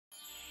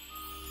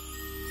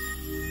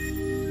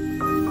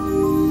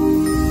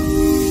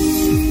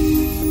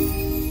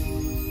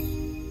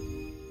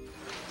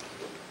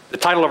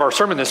title of our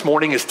sermon this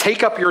morning is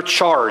Take Up Your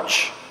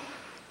Charge.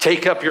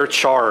 Take Up Your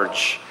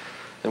Charge.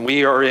 And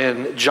we are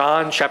in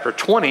John chapter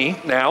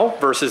 20 now,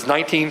 verses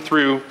 19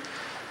 through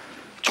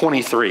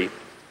 23.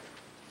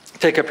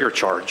 Take up your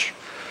charge.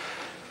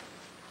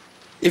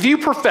 If you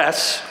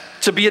profess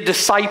to be a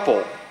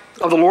disciple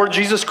of the Lord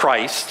Jesus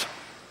Christ,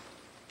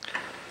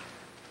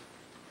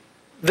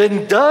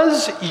 then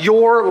does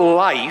your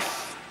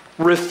life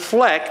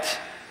reflect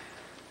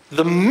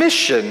the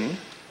mission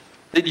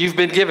that you've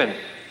been given?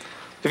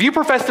 If you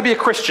profess to be a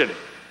Christian,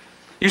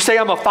 you say,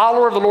 I'm a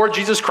follower of the Lord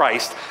Jesus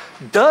Christ,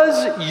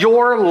 does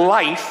your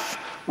life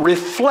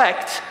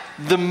reflect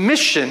the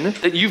mission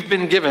that you've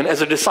been given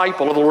as a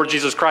disciple of the Lord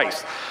Jesus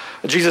Christ?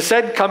 Jesus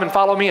said, come and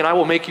follow me and I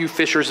will make you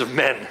fishers of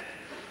men.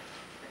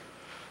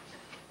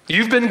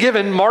 You've been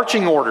given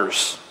marching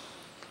orders.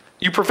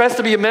 You profess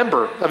to be a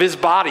member of his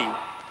body,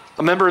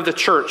 a member of the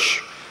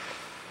church.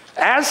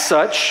 As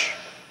such,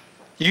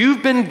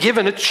 you've been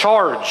given a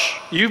charge.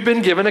 You've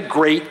been given a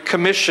great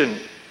commission.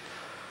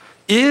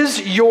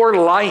 Is your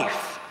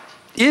life,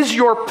 is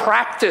your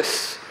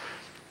practice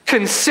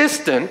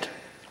consistent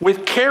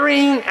with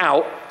carrying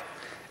out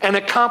and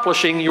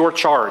accomplishing your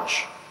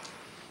charge?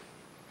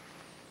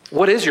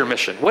 What is your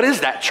mission? What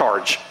is that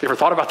charge? Have you ever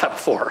thought about that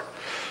before?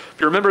 If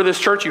you remember this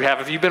church you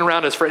have, if you've been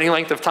around us for any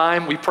length of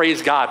time, we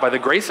praise God. By the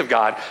grace of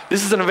God,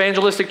 this is an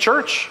evangelistic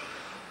church.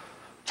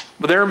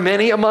 But there are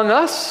many among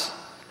us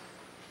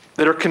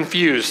that are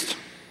confused,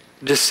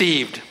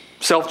 deceived,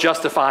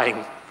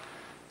 self-justifying,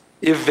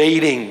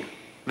 evading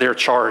their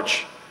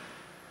charge.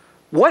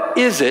 What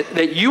is it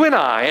that you and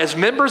I, as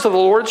members of the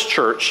Lord's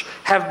church,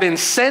 have been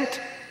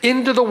sent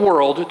into the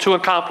world to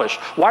accomplish?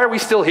 Why are we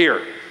still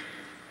here?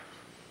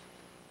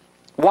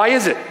 Why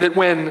is it that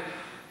when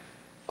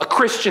a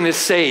Christian is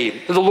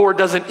saved, the Lord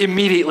doesn't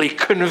immediately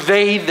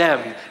convey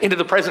them into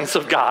the presence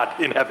of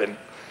God in heaven?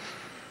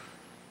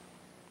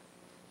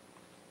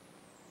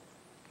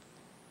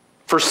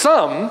 For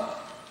some,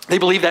 they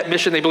believe that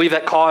mission, they believe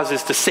that cause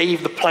is to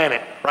save the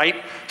planet,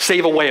 right?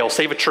 Save a whale,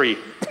 save a tree.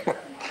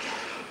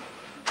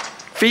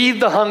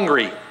 Feed the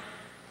hungry.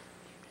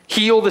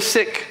 Heal the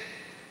sick.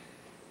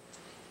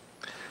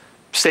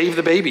 Save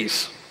the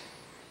babies.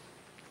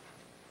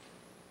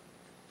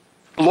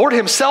 The Lord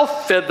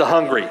himself fed the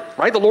hungry,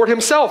 right? The Lord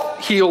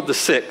himself healed the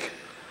sick.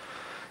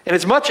 And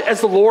as much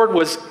as the Lord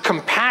was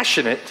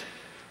compassionate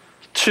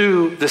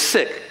to the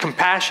sick,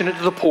 compassionate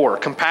to the poor,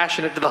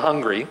 compassionate to the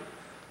hungry,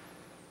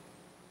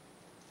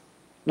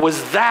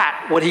 was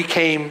that what he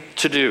came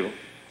to do?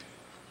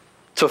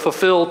 To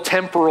fulfill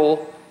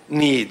temporal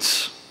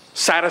needs,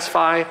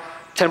 satisfy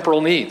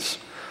temporal needs.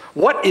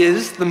 What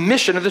is the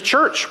mission of the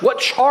church? What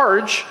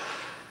charge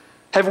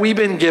have we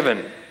been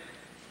given?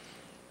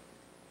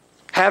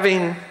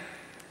 Having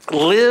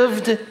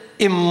lived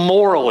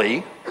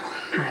immorally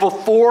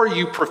before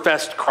you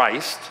professed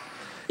Christ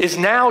is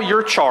now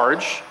your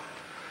charge.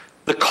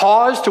 The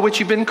cause to which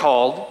you've been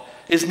called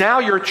is now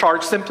your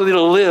charge simply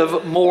to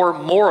live more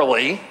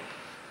morally,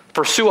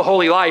 pursue a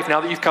holy life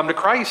now that you've come to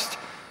Christ.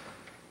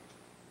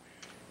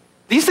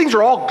 These things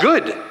are all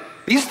good.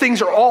 These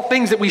things are all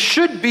things that we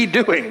should be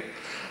doing.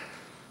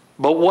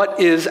 But what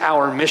is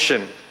our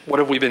mission? What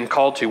have we been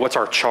called to? What's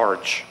our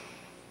charge?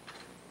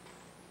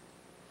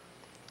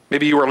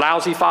 Maybe you were a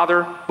lousy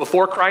father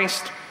before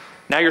Christ.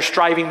 Now you're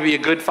striving to be a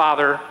good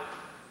father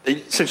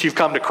since you've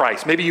come to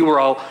Christ. Maybe you were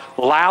a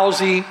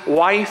lousy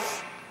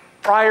wife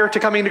prior to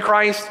coming to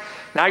Christ.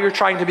 Now you're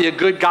trying to be a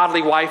good,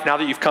 godly wife now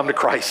that you've come to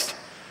Christ.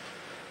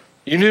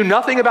 You knew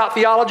nothing about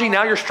theology.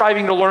 Now you're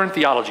striving to learn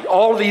theology.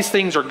 All of these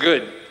things are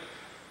good.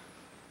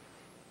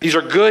 These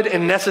are good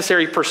and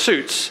necessary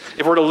pursuits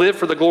if we're to live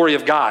for the glory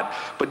of God.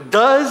 But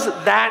does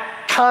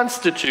that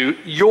constitute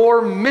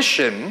your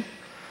mission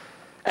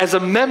as a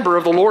member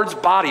of the Lord's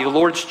body, the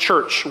Lord's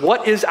church?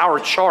 What is our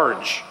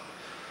charge?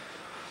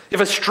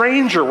 If a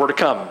stranger were to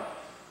come,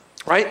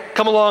 right,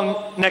 come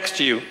along next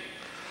to you,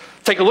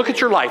 take a look at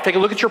your life, take a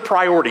look at your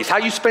priorities, how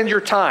you spend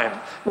your time,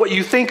 what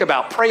you think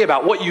about, pray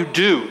about, what you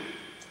do,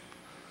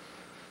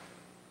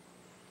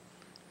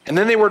 and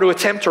then they were to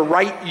attempt to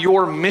write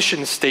your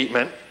mission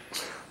statement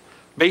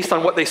based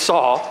on what they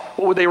saw,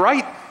 what would they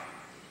write?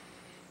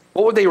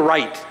 What would they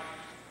write?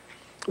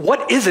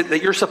 What is it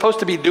that you're supposed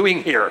to be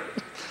doing here?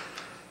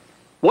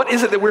 What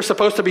is it that we're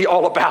supposed to be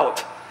all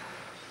about?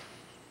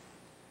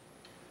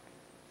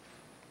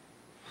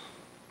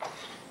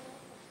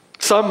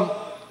 Some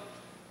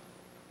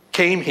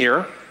came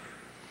here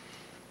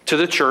to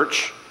the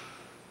church,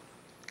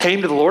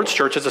 came to the Lord's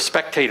church as a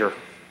spectator.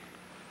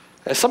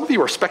 And some of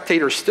you are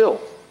spectators still.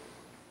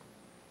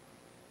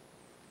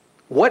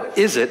 What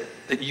is it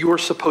that you are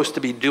supposed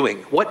to be doing?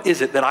 What is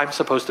it that I'm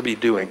supposed to be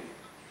doing?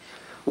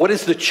 What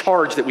is the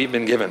charge that we've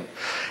been given?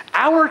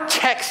 Our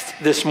text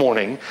this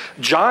morning,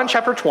 John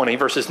chapter 20,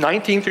 verses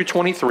 19 through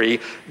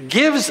 23,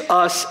 gives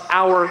us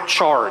our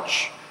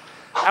charge.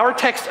 Our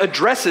text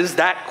addresses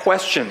that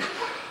question.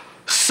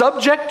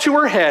 Subject to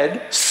her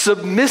head,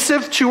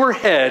 submissive to her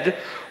head,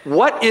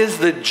 what is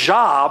the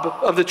job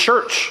of the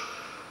church?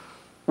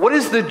 What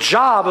is the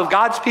job of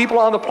God's people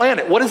on the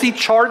planet? What has he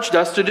charged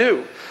us to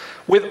do?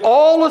 With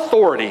all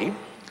authority,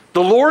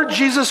 the Lord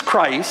Jesus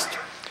Christ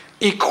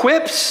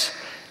equips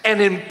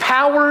and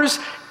empowers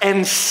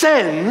and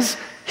sends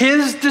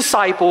his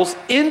disciples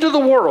into the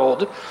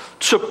world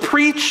to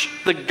preach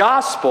the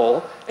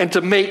gospel and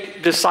to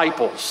make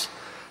disciples.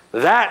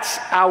 That's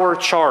our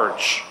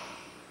charge.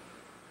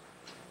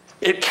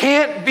 It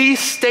can't be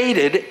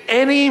stated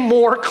any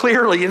more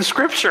clearly in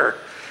Scripture.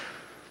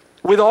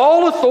 With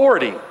all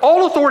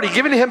authority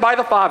given to him by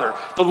the Father,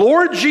 the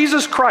Lord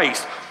Jesus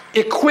Christ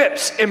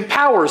equips,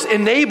 empowers,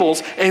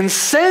 enables, and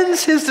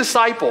sends his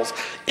disciples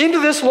into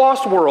this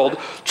lost world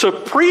to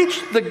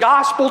preach the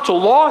gospel to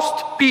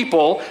lost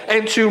people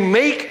and to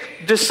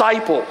make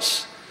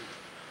disciples.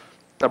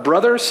 Now,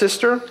 brother,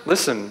 sister,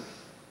 listen.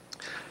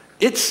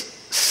 It's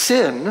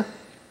sin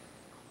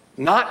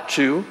not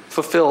to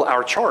fulfill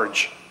our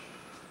charge.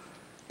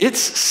 It's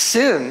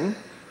sin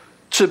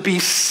to be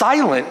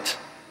silent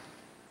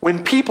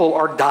when people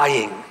are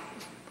dying.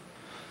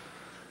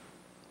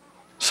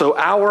 So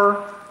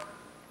our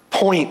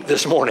point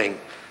this morning,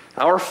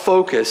 our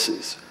focus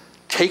is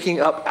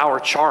taking up our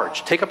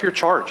charge. Take up your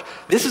charge.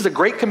 This is a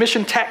Great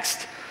Commission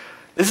text.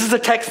 This is a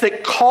text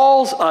that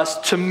calls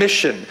us to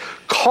mission,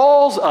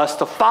 calls us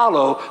to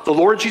follow the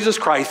Lord Jesus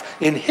Christ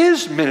in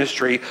his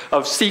ministry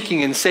of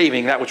seeking and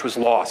saving that which was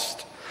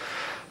lost.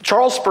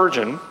 Charles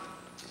Spurgeon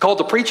called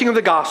the preaching of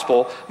the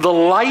gospel the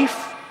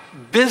life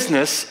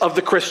business of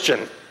the Christian.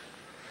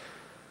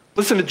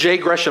 Listen to J.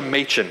 Gresham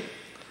Machen.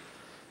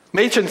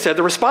 Machen said,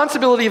 the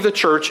responsibility of the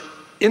church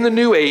in the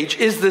new age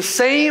is the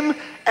same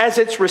as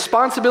its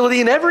responsibility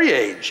in every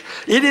age.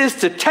 It is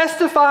to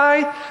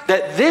testify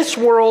that this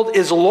world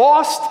is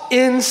lost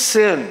in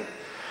sin,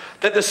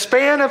 that the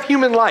span of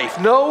human life,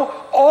 no,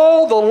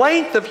 all the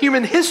length of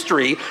human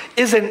history,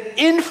 is an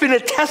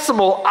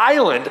infinitesimal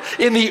island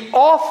in the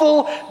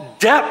awful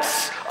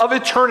depths of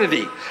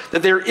eternity,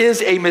 that there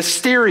is a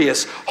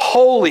mysterious,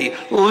 holy,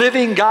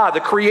 living God,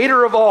 the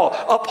creator of all,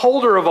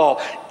 upholder of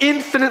all,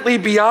 infinitely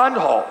beyond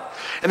all,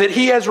 and that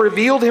he has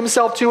revealed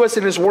himself to us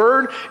in his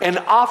word and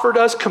offered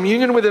us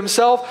communion with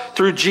himself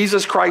through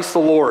Jesus Christ the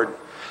Lord.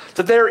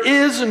 That there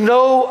is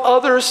no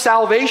other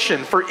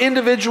salvation for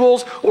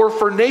individuals or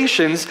for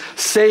nations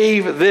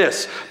save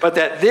this, but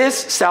that this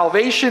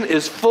salvation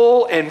is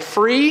full and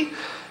free,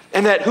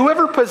 and that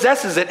whoever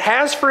possesses it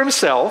has for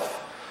himself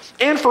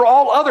and for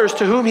all others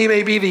to whom he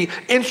may be the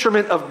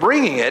instrument of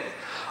bringing it,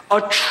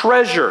 a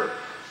treasure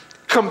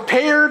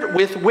compared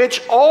with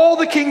which all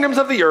the kingdoms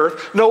of the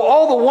earth, no,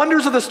 all the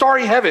wonders of the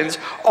starry heavens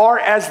are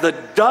as the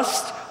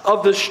dust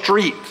of the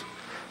street.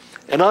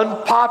 An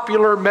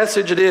unpopular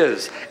message it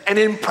is, an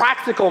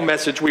impractical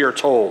message we are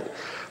told,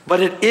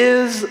 but it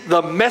is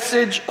the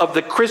message of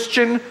the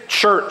Christian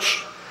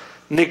church.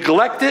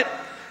 Neglect it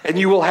and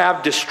you will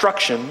have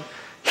destruction.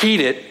 Heed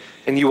it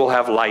and you will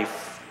have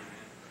life.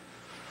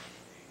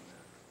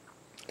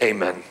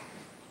 Amen.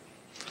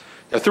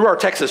 Now, through our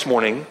text this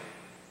morning,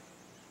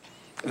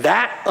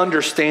 that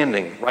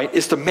understanding, right,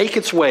 is to make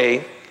its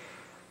way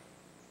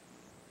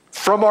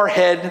from our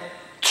head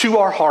to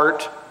our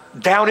heart,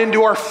 down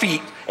into our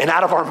feet, and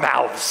out of our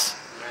mouths.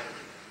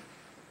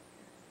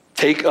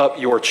 Take up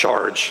your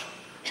charge.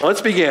 Now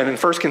let's begin and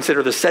first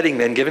consider the setting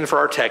then given for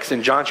our text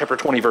in John chapter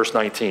 20, verse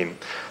 19.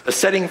 The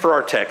setting for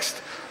our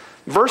text.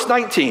 Verse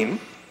 19,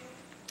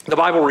 the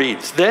Bible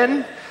reads,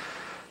 Then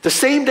the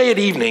same day at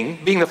evening,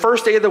 being the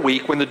first day of the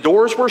week, when the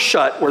doors were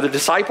shut, where the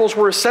disciples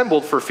were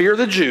assembled for fear of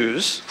the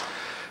Jews,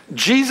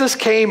 Jesus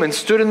came and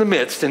stood in the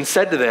midst and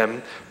said to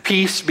them,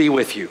 Peace be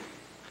with you.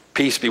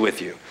 Peace be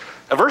with you.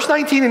 Now, verse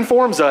 19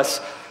 informs us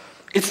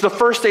it's the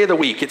first day of the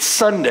week. It's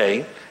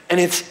Sunday, and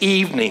it's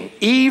evening.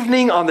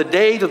 Evening on the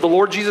day that the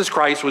Lord Jesus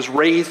Christ was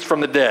raised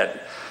from the dead.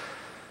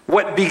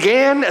 What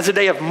began as a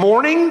day of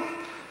mourning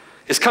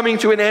is coming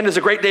to an end as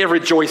a great day of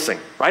rejoicing,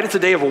 right? It's a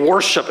day of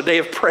worship, a day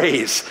of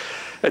praise.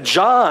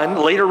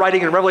 John, later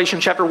writing in Revelation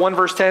chapter 1,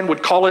 verse 10,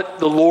 would call it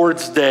the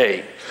Lord's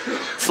Day.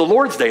 It's the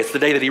Lord's Day. It's the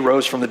day that he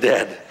rose from the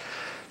dead.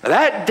 Now,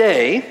 that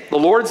day, the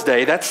Lord's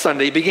Day, that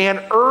Sunday, began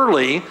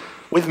early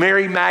with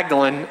Mary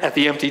Magdalene at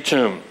the empty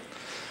tomb.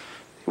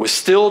 It was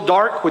still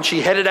dark when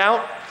she headed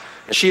out,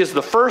 and she is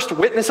the first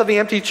witness of the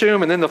empty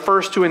tomb and then the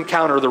first to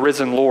encounter the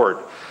risen Lord.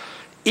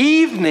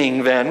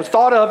 Evening, then, was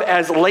thought of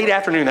as late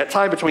afternoon, that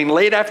time between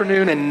late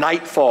afternoon and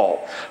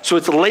nightfall. So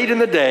it's late in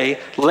the day,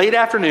 late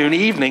afternoon,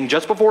 evening,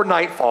 just before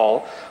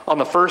nightfall on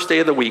the first day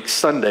of the week,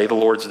 Sunday, the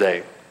Lord's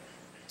Day.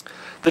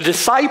 The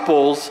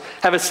disciples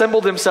have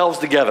assembled themselves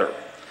together,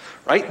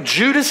 right?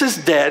 Judas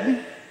is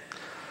dead.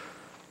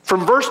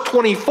 From verse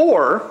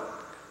 24,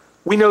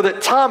 we know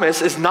that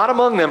Thomas is not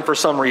among them for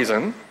some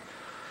reason.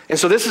 And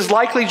so this is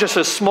likely just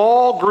a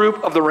small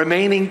group of the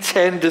remaining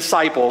 10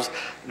 disciples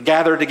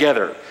gathered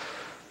together.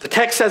 The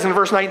text says in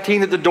verse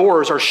 19 that the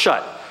doors are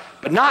shut,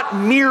 but not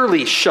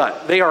merely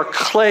shut. They are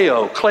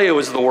kleo. Kleo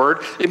is the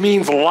word. It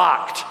means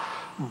locked,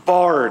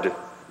 barred.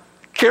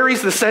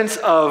 Carries the sense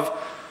of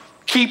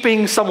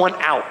keeping someone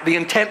out, the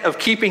intent of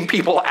keeping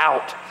people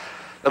out.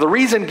 Now, the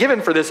reason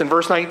given for this in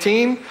verse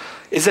 19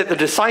 is that the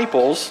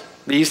disciples,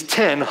 these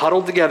 10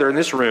 huddled together in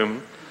this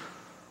room,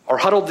 are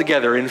huddled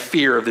together in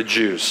fear of the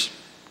Jews.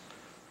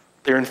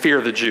 They're in fear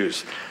of the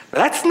Jews. Now,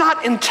 that's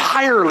not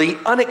entirely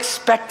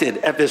unexpected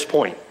at this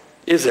point,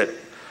 is it?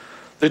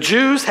 The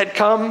Jews had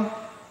come,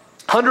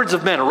 hundreds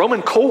of men, a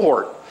Roman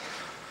cohort,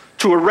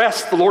 to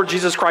arrest the Lord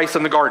Jesus Christ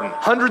in the garden.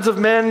 Hundreds of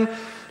men,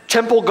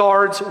 temple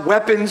guards,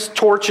 weapons,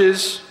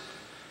 torches.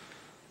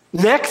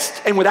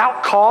 Next, and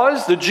without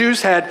cause, the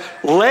Jews had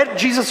led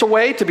Jesus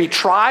away to be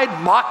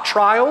tried, mock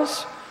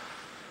trials.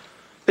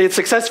 They had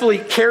successfully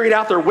carried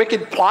out their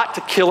wicked plot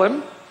to kill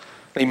him.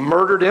 They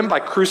murdered him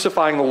by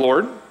crucifying the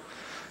Lord.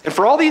 And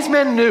for all these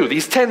men knew,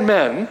 these 10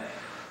 men,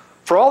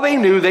 for all they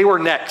knew, they were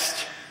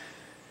next.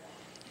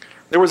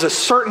 There was a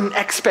certain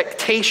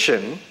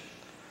expectation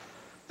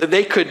that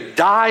they could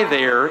die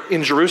there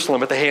in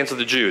Jerusalem at the hands of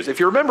the Jews. If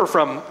you remember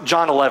from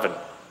John 11,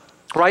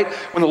 right?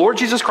 When the Lord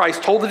Jesus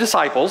Christ told the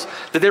disciples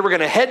that they were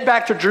going to head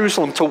back to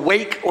Jerusalem to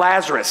wake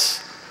Lazarus,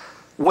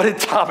 what did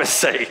Thomas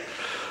say?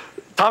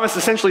 Thomas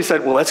essentially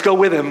said, well, let's go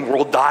with him.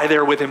 We'll die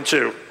there with him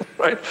too,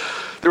 right?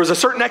 There was a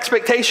certain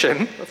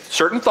expectation, a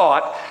certain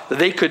thought that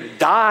they could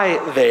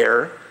die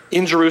there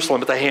in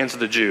Jerusalem at the hands of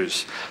the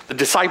Jews. The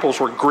disciples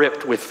were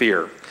gripped with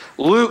fear.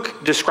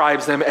 Luke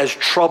describes them as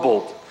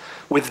troubled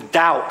with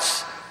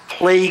doubts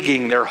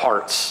plaguing their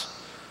hearts.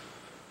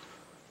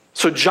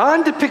 So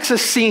John depicts a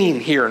scene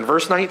here in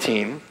verse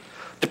 19,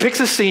 depicts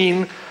a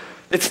scene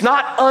that's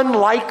not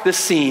unlike the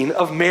scene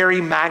of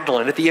Mary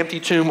Magdalene at the empty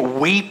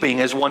tomb weeping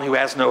as one who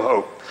has no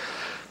hope.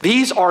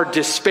 These are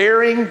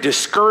despairing,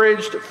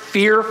 discouraged,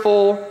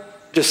 fearful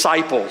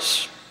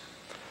disciples.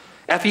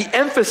 At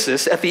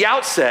the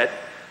outset,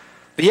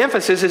 the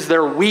emphasis is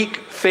their weak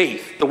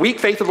faith, the weak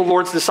faith of the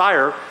Lord's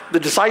the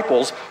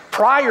disciples,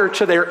 prior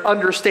to their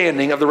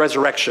understanding of the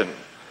resurrection.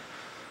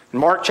 In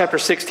Mark chapter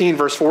 16,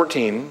 verse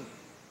 14,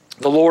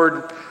 the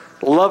Lord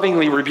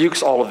lovingly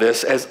rebukes all of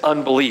this as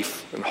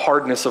unbelief and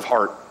hardness of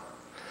heart.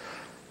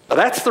 Now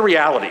that's the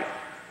reality.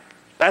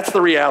 That's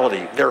the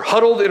reality. They're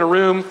huddled in a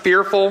room,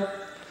 fearful.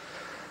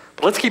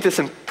 But let's keep this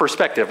in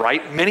perspective,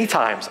 right? Many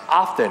times,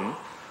 often,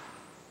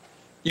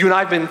 you and I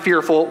have been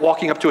fearful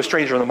walking up to a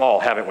stranger in the mall,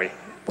 haven't we?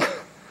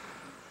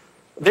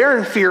 They're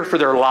in fear for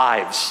their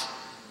lives.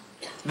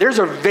 There's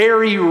a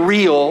very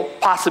real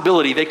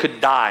possibility they could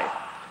die.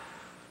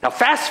 Now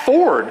fast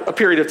forward a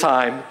period of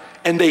time,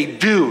 and they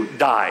do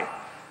die.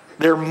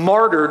 They're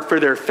martyred for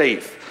their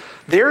faith.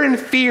 They're in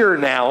fear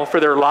now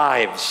for their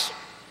lives.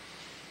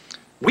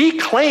 We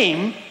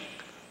claim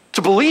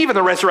to believe in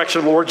the resurrection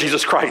of the Lord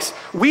Jesus Christ.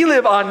 We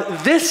live on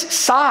this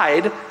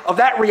side of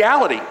that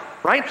reality,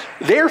 right?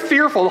 They're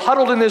fearful,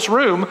 huddled in this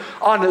room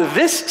on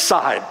this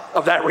side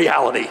of that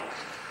reality.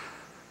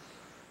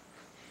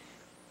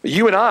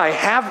 You and I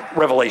have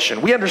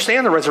revelation. We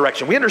understand the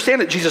resurrection. We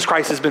understand that Jesus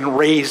Christ has been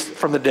raised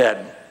from the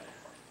dead.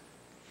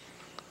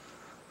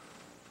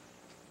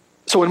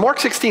 So in Mark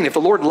 16, if the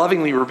Lord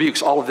lovingly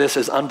rebukes all of this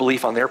as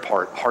unbelief on their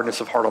part,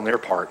 hardness of heart on their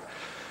part,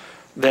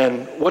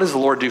 then what does the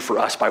Lord do for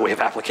us by way of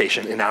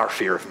application in our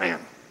fear of man,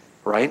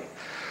 right?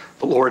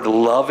 The Lord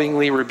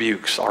lovingly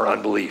rebukes our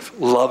unbelief,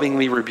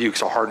 lovingly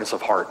rebukes our hardness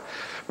of heart.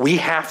 We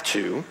have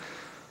to,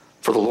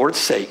 for the Lord's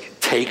sake,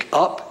 take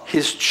up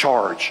his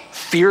charge.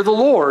 Fear the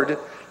Lord,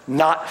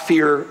 not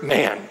fear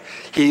man.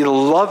 He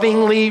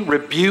lovingly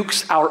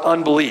rebukes our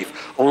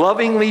unbelief,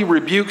 lovingly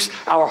rebukes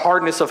our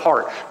hardness of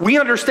heart. We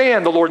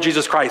understand the Lord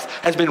Jesus Christ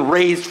has been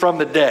raised from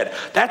the dead.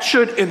 That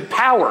should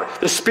empower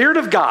the Spirit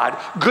of God,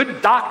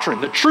 good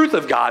doctrine, the truth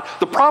of God,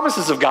 the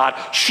promises of God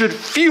should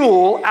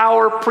fuel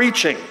our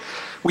preaching.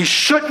 We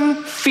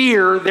shouldn't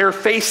fear their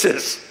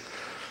faces.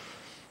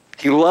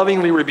 He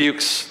lovingly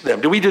rebukes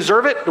them. Do we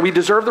deserve it? Do we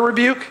deserve the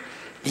rebuke?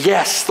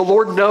 Yes, the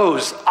Lord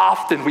knows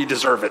often we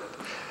deserve it.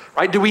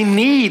 Right? Do we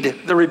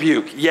need the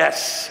rebuke?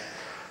 Yes.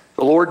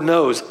 The Lord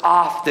knows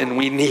often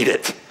we need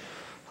it.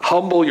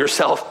 Humble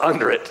yourself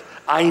under it.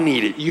 I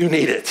need it. You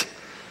need it.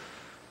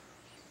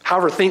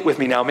 However, think with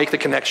me now. Make the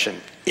connection.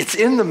 It's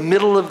in the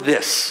middle of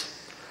this.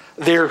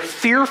 They're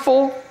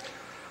fearful,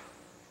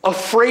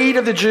 afraid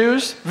of the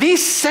Jews.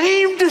 These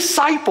same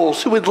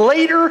disciples who would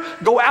later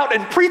go out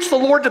and preach the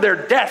Lord to their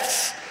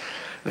deaths.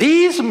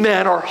 These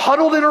men are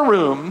huddled in a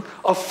room,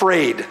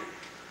 afraid.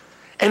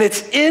 And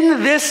it's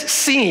in this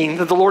scene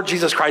that the Lord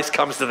Jesus Christ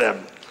comes to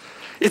them.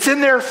 It's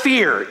in their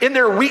fear, in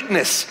their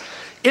weakness,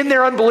 in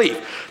their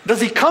unbelief. Does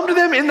he come to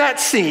them in that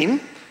scene,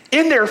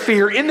 in their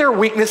fear, in their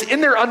weakness, in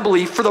their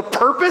unbelief, for the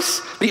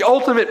purpose, the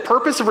ultimate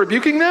purpose of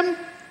rebuking them?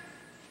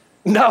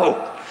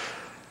 No.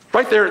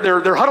 Right?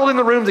 They're huddled in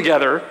the room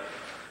together,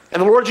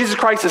 and the Lord Jesus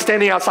Christ is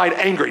standing outside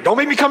angry. Don't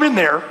make me come in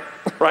there,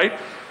 right?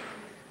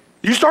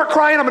 You start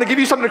crying, I'm going to give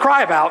you something to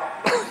cry about.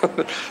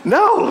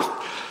 No.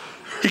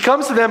 He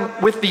comes to them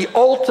with the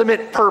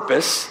ultimate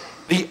purpose,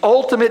 the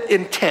ultimate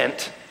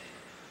intent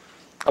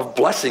of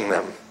blessing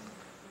them,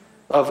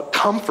 of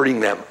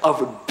comforting them,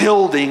 of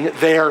building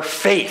their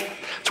faith.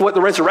 It's what the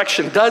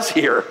resurrection does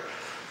here.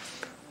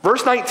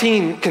 Verse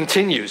 19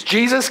 continues.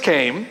 Jesus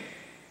came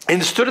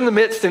and stood in the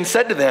midst and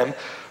said to them,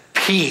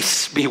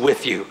 peace be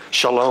with you.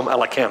 Shalom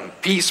Aleichem.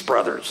 Peace,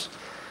 brothers.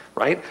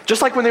 right?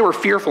 Just like when they were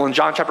fearful in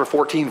John chapter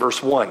 14,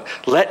 verse 1.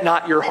 Let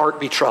not your heart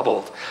be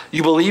troubled.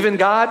 You believe in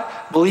God,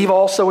 believe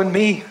also in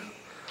me.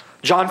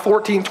 John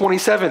 14,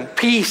 27,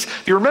 peace.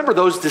 You remember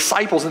those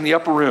disciples in the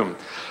upper room,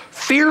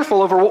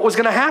 fearful over what was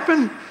going to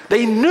happen.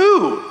 They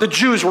knew the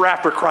Jews were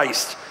after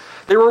Christ.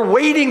 They were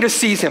waiting to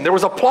seize him. There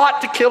was a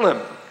plot to kill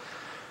him.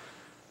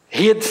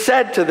 He had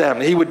said to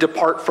them he would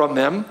depart from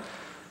them.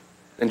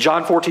 In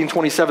John 14,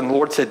 27, the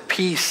Lord said,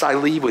 peace I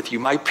leave with you.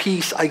 My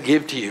peace I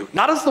give to you.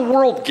 Not as the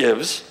world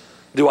gives,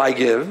 do I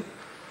give.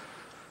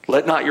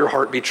 Let not your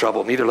heart be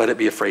troubled, neither let it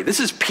be afraid. This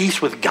is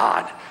peace with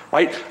God,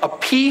 right? A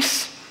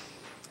peace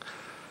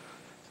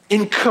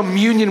in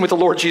communion with the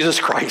Lord Jesus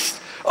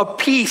Christ. A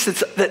peace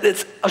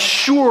that's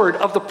assured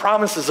of the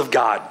promises of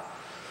God.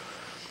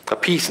 A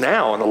peace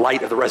now in the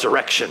light of the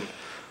resurrection.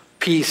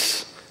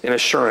 Peace in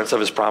assurance of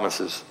his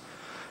promises.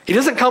 He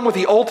doesn't come with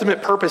the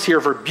ultimate purpose here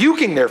of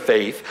rebuking their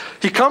faith.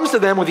 He comes to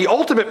them with the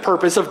ultimate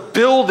purpose of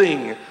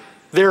building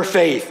their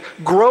faith,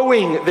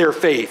 growing their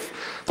faith.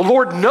 The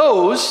Lord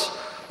knows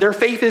their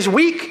faith is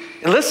weak.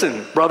 And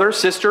listen, brother,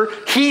 sister,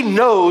 he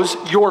knows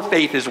your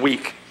faith is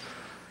weak.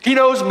 He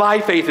knows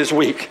my faith is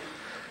weak.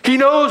 He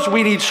knows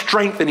we need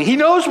strengthening. He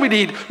knows we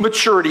need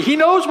maturity. He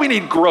knows we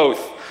need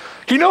growth.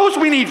 He knows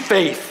we need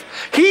faith.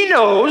 He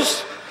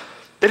knows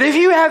that if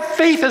you have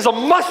faith as a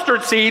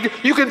mustard seed,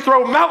 you can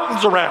throw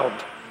mountains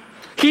around.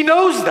 He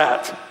knows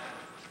that.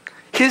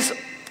 His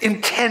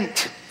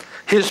intent,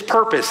 his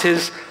purpose,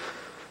 his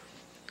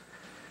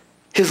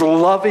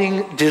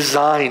loving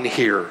design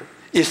here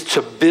is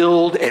to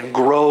build and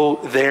grow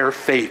their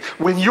faith.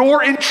 When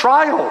you're in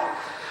trial,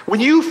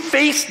 when you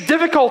face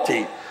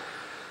difficulty,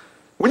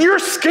 when you're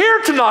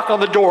scared to knock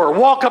on the door,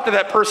 walk up to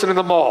that person in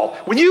the mall,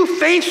 when you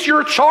face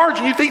your charge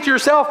and you think to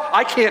yourself,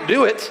 I can't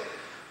do it,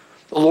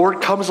 the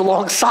Lord comes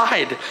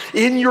alongside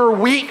in your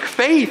weak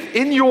faith,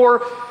 in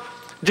your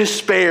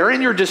despair,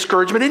 in your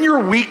discouragement, in your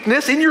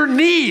weakness, in your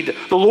need.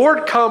 The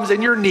Lord comes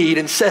in your need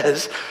and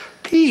says,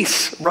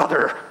 peace,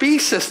 brother,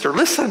 peace, sister,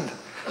 listen.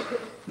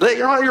 Let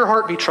your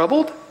heart be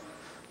troubled.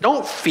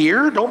 Don't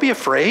fear, don't be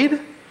afraid.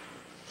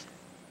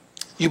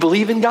 You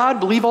believe in God,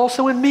 believe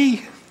also in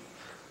me.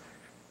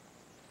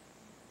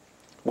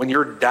 When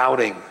you're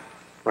doubting,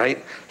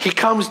 right? He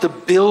comes to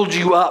build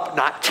you up,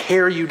 not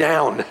tear you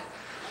down.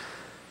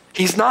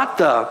 He's not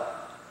the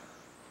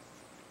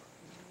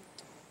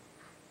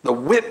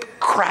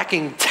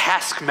whip-cracking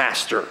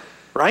taskmaster,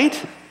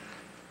 right?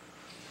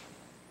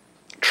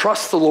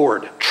 Trust the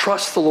Lord.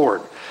 Trust the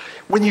Lord.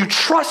 When you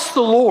trust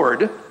the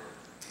Lord,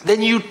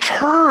 then you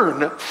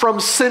turn from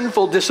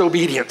sinful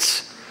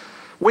disobedience.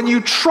 When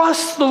you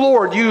trust the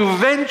Lord, you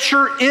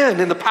venture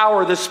in the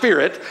power of the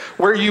Spirit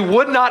where you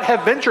would not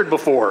have ventured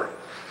before.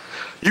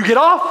 You get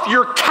off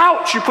your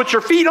couch, you put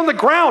your feet on the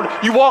ground,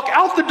 you walk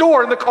out the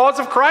door in the cause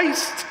of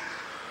Christ,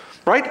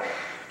 right?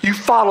 You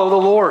follow the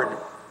Lord.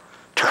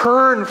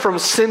 Turn from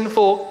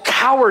sinful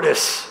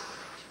cowardice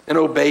and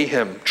obey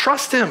him.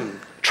 Trust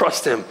him.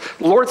 Trust him.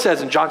 The Lord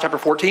says in John chapter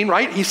 14,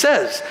 right? He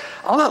says,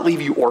 I'll not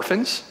leave you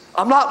orphans.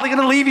 I'm not going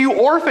to leave you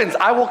orphans.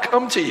 I will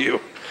come to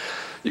you.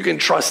 You can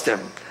trust him.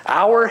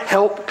 Our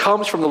help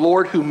comes from the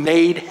Lord who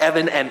made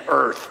heaven and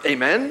earth.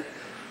 Amen?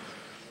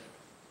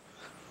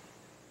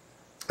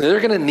 They're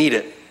going to need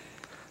it.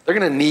 They're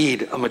going to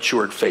need a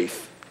matured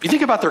faith. If you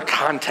think about their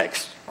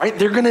context, right?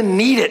 They're going to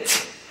need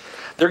it.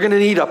 They're going to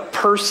need a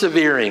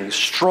persevering,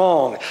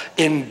 strong,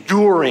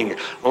 enduring,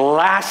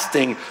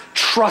 lasting,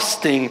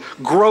 trusting,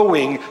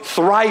 growing,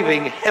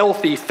 thriving,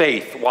 healthy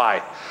faith.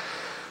 Why?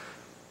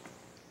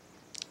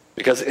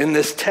 Because in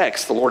this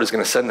text, the Lord is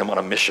going to send them on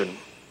a mission.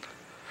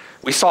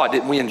 We saw it,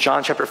 didn't we, in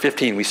John chapter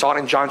 15. We saw it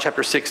in John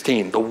chapter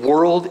 16. The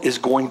world is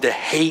going to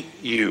hate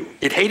you.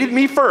 It hated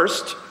me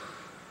first.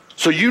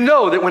 So you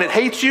know that when it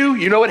hates you,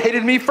 you know it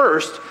hated me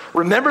first.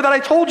 Remember that I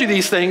told you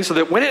these things so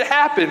that when it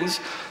happens,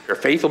 your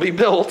faith will be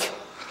built.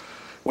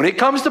 When it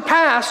comes to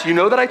pass, you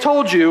know that I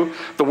told you,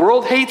 the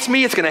world hates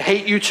me, it's going to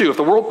hate you too. If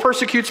the world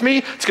persecutes me,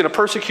 it's going to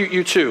persecute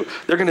you too.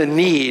 They're going to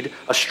need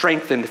a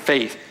strengthened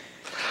faith.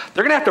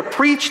 They're going to have to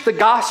preach the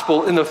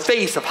gospel in the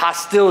face of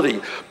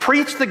hostility.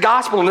 Preach the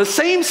gospel in the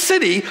same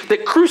city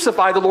that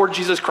crucified the Lord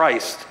Jesus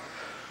Christ.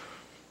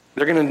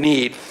 They're going to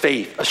need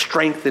faith, a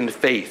strengthened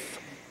faith.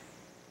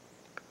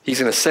 He's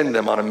going to send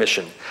them on a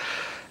mission.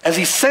 As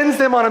he sends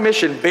them on a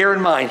mission, bear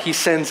in mind, he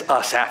sends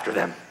us after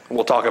them. And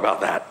we'll talk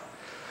about that.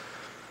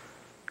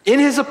 In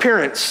his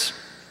appearance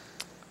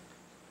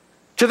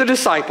to the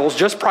disciples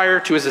just prior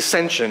to his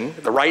ascension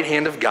at the right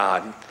hand of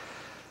God,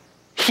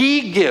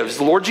 the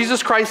Lord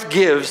Jesus Christ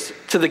gives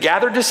to the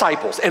gathered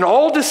disciples, and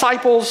all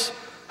disciples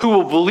who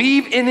will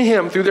believe in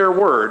him through their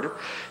word,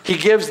 he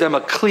gives them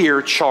a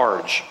clear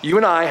charge. You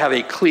and I have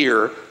a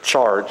clear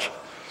charge.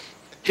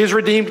 His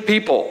redeemed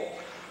people,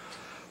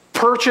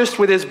 purchased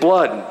with his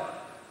blood,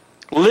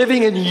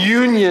 living in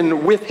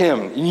union with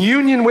him, in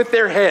union with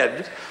their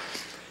head,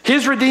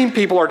 his redeemed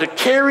people are to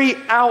carry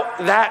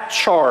out that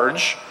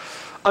charge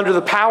under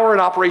the power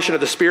and operation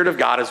of the Spirit of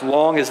God as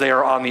long as they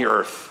are on the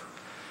earth.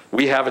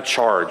 We have a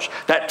charge.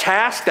 That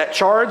task, that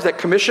charge, that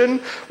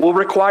commission will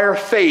require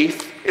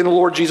faith in the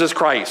Lord Jesus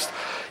Christ.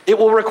 It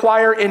will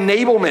require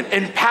enablement,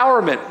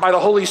 empowerment by the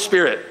Holy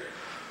Spirit.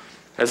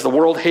 As the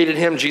world hated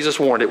him, Jesus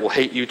warned, it will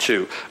hate you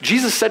too.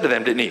 Jesus said to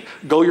them, didn't he?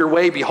 Go your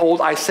way,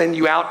 behold, I send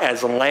you out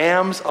as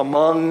lambs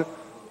among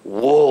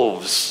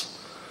wolves.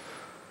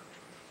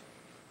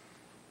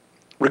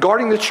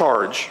 Regarding the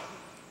charge,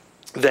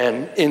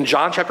 then, in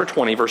John chapter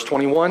 20, verse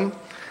 21,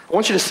 I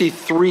want you to see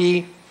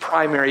three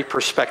primary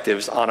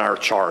perspectives on our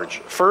charge.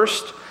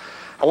 First,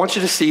 I want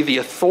you to see the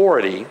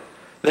authority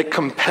that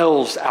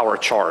compels our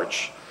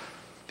charge.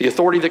 The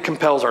authority that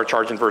compels our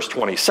charge in verse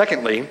 20.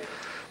 Secondly,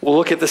 we'll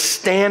look at the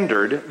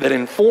standard that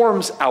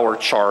informs our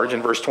charge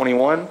in verse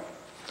 21.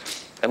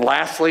 And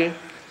lastly,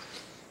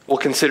 we'll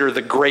consider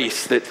the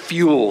grace that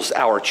fuels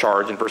our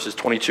charge in verses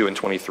 22 and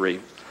 23.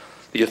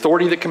 The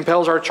authority that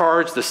compels our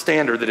charge, the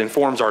standard that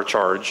informs our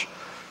charge,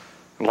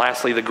 and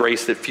lastly, the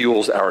grace that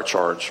fuels our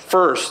charge.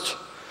 First,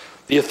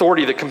 the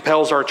authority that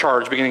compels our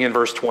charge, beginning in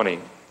verse 20.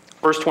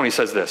 Verse 20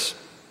 says this.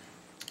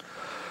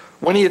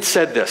 When he had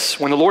said this,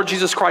 when the Lord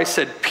Jesus Christ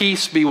said,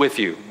 peace be with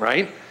you,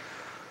 right?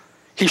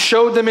 He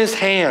showed them his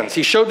hands.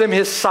 He showed them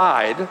his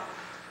side.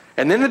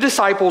 And then the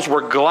disciples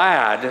were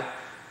glad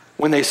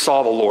when they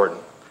saw the Lord.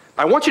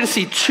 I want you to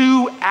see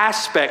two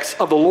aspects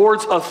of the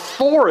Lord's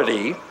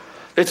authority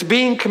that's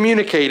being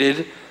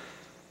communicated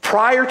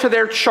prior to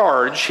their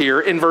charge here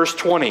in verse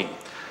 20.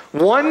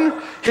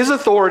 One, his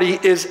authority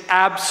is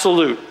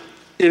absolute.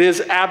 It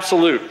is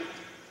absolute.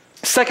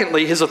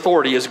 Secondly, his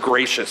authority is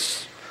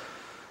gracious.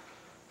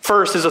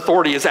 First, his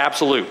authority is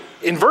absolute.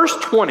 In verse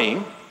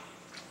 20,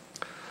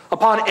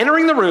 upon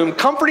entering the room,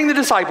 comforting the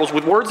disciples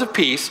with words of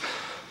peace,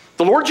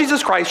 the Lord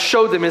Jesus Christ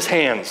showed them his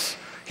hands.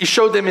 He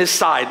showed them his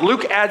side.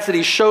 Luke adds that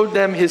he showed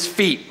them his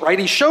feet, right?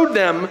 He showed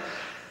them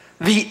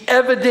the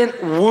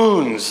evident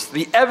wounds,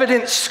 the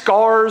evident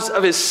scars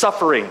of his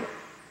suffering,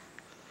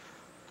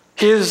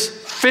 his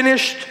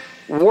finished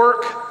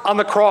work on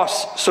the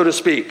cross, so to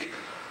speak.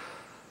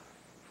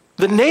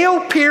 The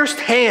nail-pierced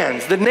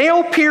hands, the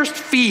nail-pierced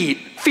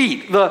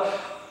feet, the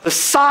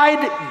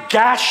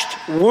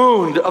side-gashed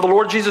wound of the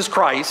Lord Jesus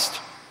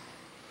Christ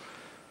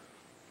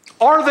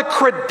are the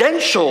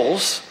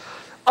credentials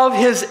of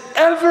his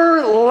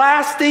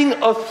everlasting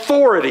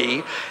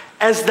authority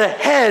as the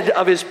head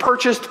of his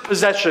purchased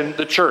possession,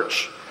 the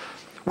church.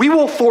 We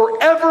will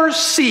forever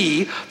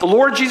see the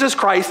Lord Jesus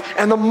Christ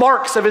and the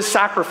marks of his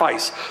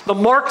sacrifice, the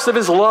marks of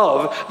his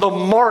love, the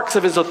marks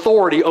of his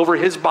authority over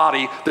his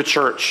body, the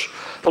church.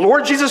 The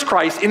Lord Jesus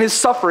Christ, in his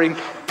suffering,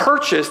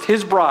 purchased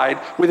his bride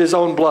with his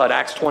own blood,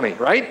 Acts 20,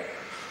 right?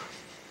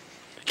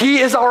 He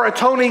is our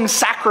atoning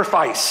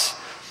sacrifice.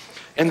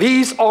 And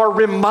these are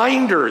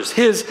reminders,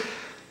 his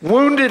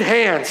wounded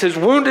hands, his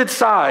wounded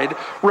side,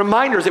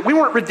 reminders that we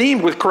weren't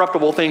redeemed with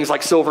corruptible things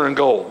like silver and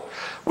gold.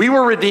 We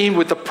were redeemed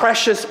with the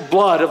precious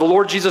blood of the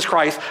Lord Jesus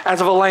Christ as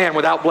of a lamb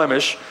without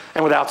blemish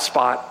and without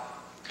spot.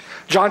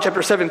 John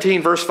chapter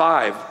 17, verse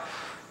 5.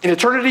 In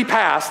eternity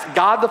past,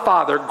 God the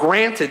Father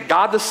granted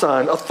God the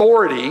Son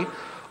authority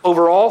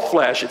over all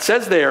flesh. It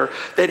says there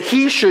that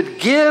he should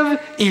give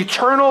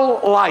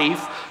eternal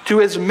life to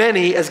as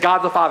many as God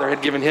the Father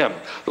had given him.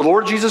 The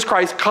Lord Jesus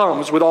Christ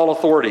comes with all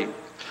authority.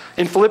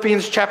 In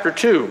Philippians chapter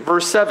 2,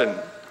 verse 7,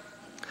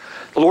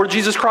 the Lord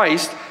Jesus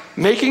Christ,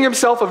 making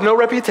himself of no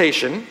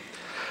reputation,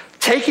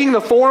 taking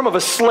the form of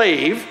a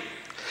slave,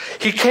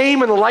 he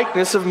came in the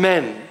likeness of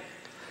men.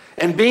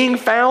 And being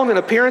found in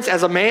appearance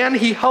as a man,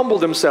 he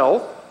humbled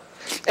himself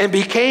and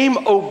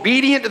became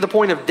obedient to the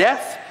point of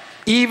death,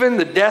 even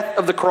the death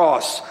of the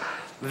cross.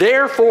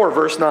 Therefore,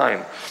 verse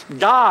 9,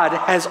 God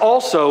has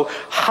also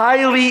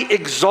highly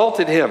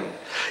exalted him,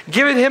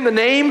 given him the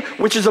name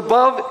which is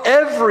above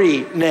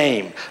every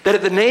name, that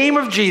at the name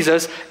of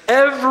Jesus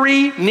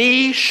every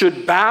knee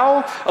should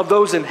bow, of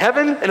those in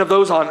heaven and of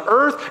those on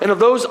earth and of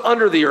those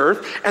under the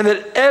earth, and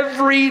that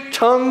every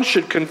tongue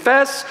should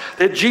confess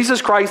that Jesus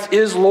Christ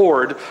is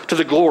Lord, to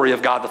the glory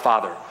of God the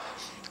Father.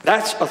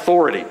 That's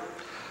authority.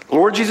 The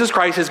Lord Jesus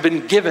Christ has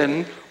been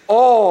given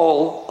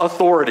all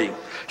authority.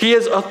 He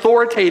is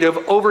authoritative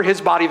over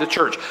his body, the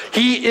church.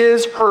 He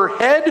is her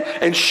head,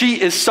 and she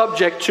is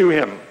subject to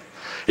him.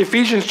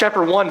 Ephesians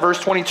chapter 1, verse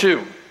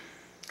 22.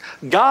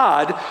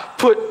 God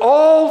put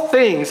all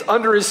things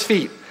under his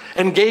feet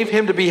and gave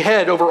him to be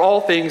head over all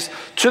things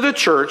to the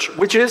church,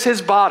 which is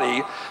his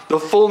body, the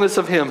fullness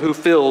of him who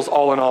fills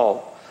all in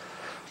all.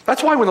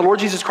 That's why when the Lord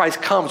Jesus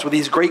Christ comes with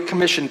these Great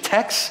Commission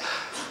texts,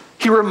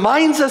 he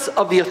reminds us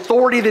of the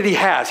authority that he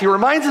has. He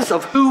reminds us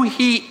of who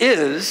he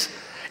is,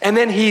 and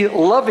then he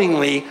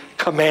lovingly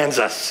commands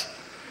us.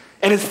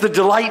 And it's the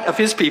delight of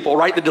his people,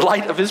 right? The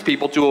delight of his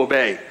people to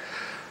obey.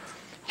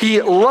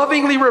 He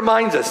lovingly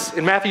reminds us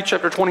in Matthew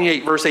chapter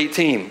 28, verse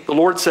 18. The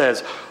Lord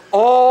says,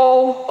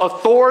 all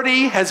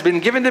authority has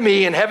been given to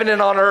me in heaven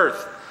and on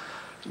earth.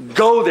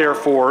 Go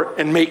therefore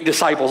and make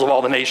disciples of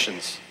all the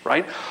nations,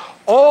 right?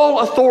 All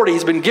authority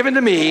has been given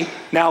to me.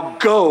 Now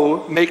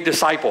go make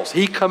disciples.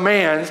 He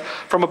commands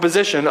from a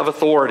position of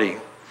authority.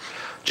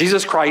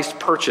 Jesus Christ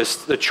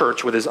purchased the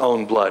church with his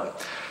own blood.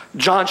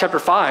 John chapter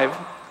 5,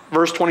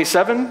 verse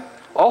 27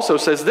 also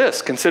says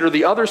this, consider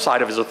the other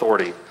side of his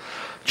authority.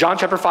 John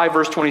chapter 5,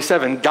 verse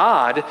 27,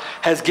 God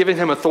has given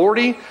him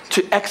authority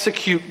to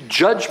execute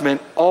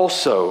judgment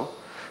also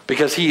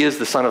because he is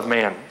the Son of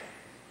Man.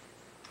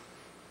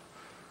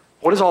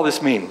 What does all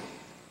this mean?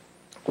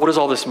 What does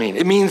all this mean?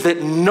 It means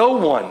that no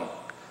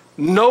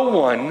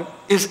one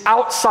is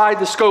outside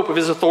the scope of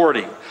his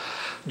authority.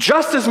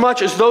 Just as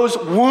much as those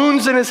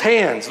wounds in his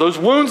hands, those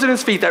wounds in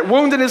his feet, that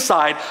wound in his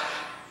side,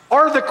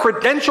 are the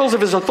credentials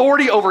of his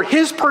authority over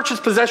his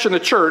purchased possession, the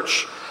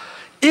church,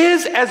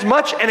 is as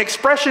much an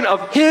expression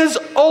of his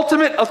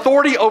ultimate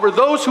authority over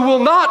those who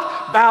will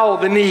not bow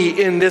the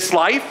knee in this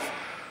life,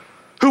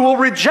 who will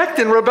reject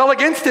and rebel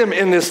against him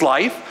in this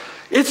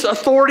life. It's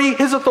authority,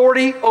 his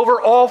authority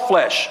over all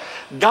flesh.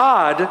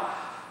 God,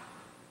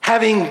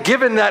 having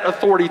given that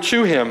authority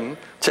to him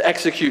to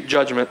execute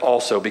judgment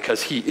also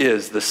because he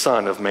is the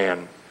Son of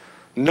Man.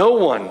 No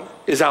one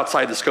is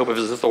outside the scope of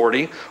his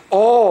authority.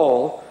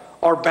 All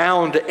are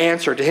bound to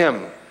answer to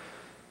him.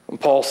 And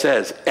Paul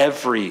says,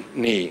 every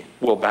knee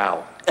will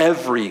bow.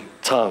 Every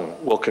tongue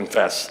will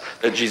confess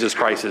that Jesus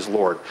Christ is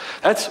Lord.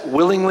 That's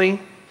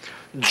willingly,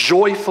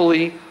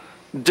 joyfully,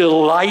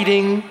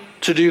 delighting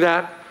to do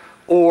that,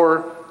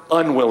 or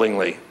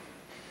unwillingly.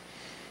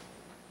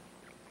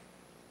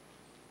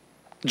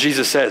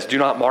 Jesus says, do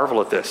not marvel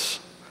at this.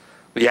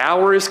 The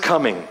hour is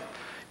coming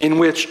in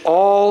which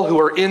all who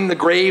are in the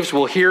graves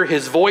will hear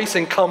his voice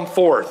and come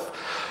forth.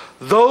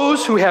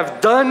 Those who have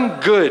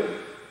done good,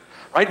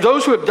 right?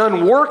 Those who have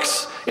done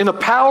works in the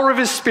power of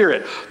his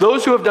Spirit.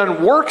 Those who have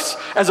done works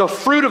as a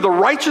fruit of the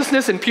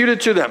righteousness imputed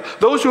to them.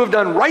 Those who have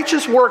done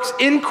righteous works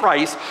in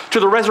Christ to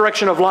the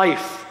resurrection of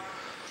life.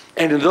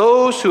 And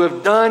those who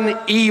have done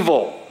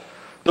evil,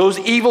 those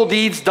evil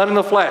deeds done in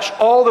the flesh,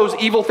 all those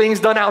evil things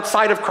done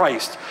outside of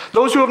Christ,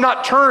 those who have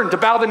not turned to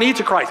bow the knee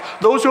to Christ,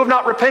 those who have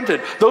not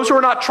repented, those who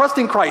are not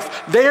trusting Christ,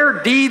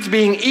 their deeds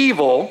being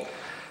evil,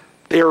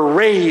 they are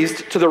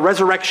raised to the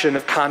resurrection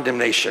of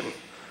condemnation.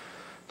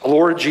 The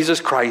Lord Jesus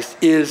Christ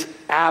is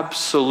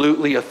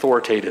absolutely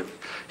authoritative.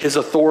 His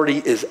authority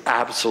is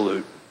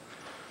absolute.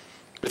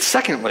 But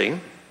secondly,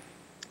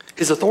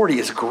 his authority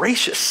is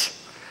gracious.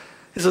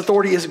 His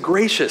authority is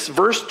gracious.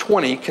 Verse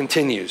 20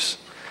 continues.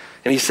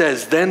 And he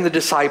says, then the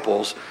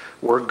disciples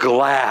were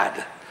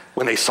glad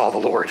when they saw the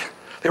Lord.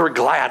 They were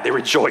glad, they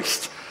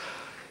rejoiced.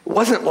 It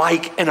wasn't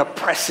like an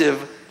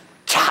oppressive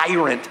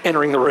tyrant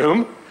entering the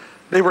room.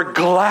 They were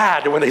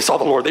glad when they saw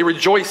the Lord. They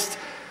rejoiced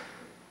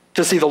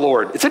to see the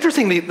Lord. It's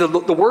interesting,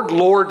 the word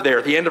Lord there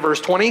at the end of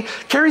verse 20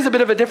 carries a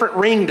bit of a different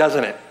ring,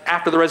 doesn't it,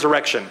 after the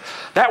resurrection.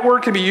 That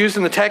word can be used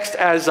in the text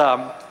as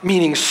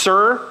meaning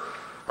sir,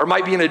 or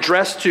might be an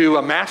address to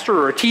a master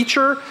or a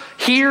teacher.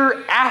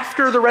 Here,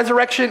 after the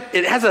resurrection,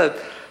 it has a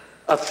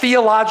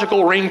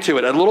theological ring to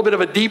it, a little bit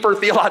of a deeper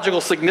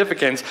theological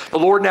significance. The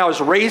Lord now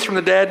is raised from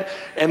the dead,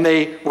 and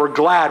they were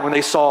glad when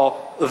they saw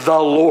the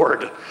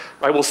Lord.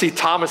 Right? We'll see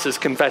Thomas's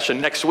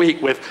confession next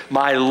week with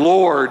my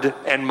Lord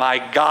and my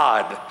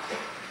God.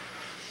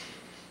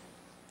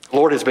 The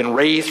Lord has been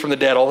raised from the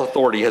dead. All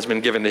authority has been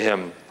given to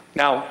him.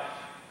 Now,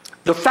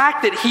 the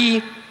fact that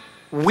he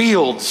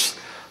wields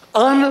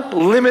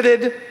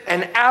unlimited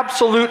and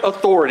absolute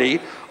authority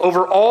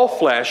over all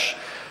flesh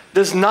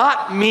does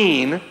not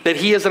mean that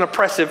he is an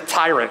oppressive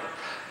tyrant.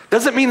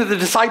 Doesn't mean that the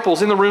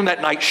disciples in the room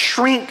that night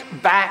shrink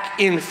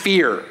back in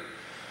fear.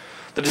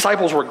 The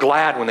disciples were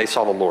glad when they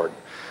saw the Lord.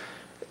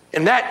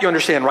 And that, you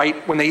understand,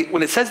 right? When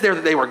it says there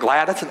that they were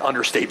glad, that's an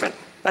understatement.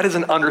 That is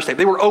an understatement.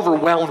 They were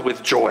overwhelmed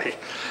with joy.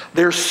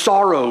 Their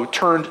sorrow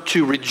turned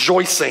to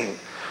rejoicing.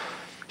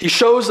 He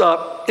shows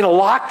up in a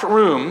locked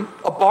room,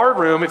 a barred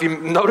room. If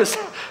you notice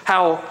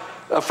how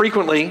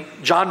frequently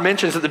John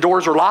mentions that the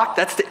doors are locked,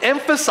 that's to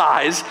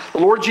emphasize the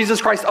Lord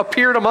Jesus Christ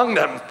appeared among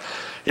them.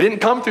 He didn't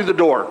come through the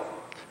door,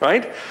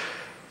 right?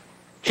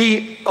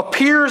 He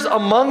appears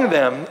among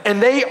them,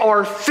 and they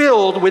are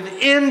filled with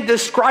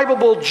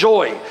indescribable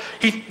joy.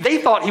 They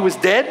thought he was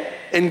dead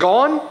and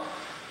gone,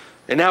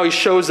 and now he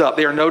shows up.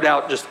 They are no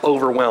doubt just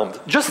overwhelmed.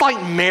 Just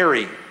like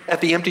Mary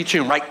at the empty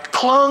tomb, right?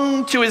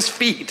 Clung to his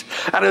feet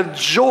out of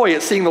joy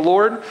at seeing the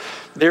Lord.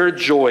 Their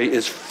joy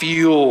is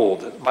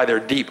fueled by their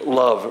deep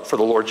love for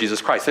the Lord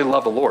Jesus Christ. They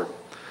love the Lord.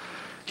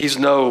 He's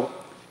no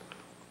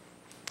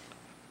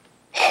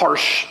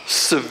harsh,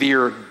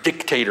 severe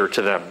dictator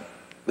to them.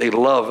 They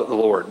love the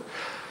Lord.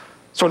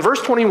 So in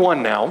verse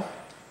 21 now,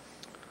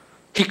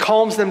 he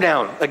calms them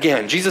down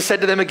again. Jesus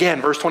said to them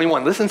again, verse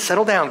 21, listen,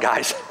 settle down,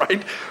 guys,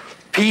 right?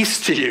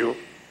 Peace to you.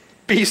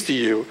 Peace to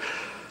you.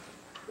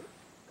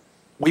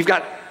 We've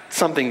got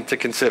something to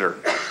consider.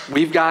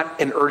 We've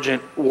got an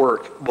urgent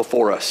work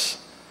before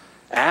us.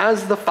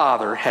 As the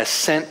Father has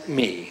sent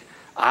me,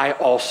 I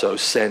also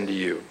send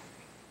you.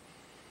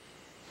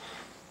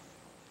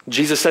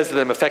 Jesus says to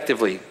them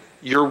effectively,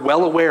 you're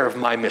well aware of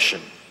my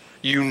mission.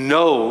 You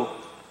know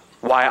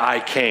why I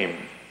came.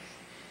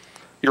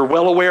 You're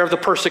well aware of the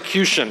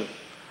persecution.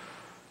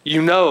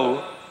 You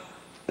know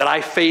that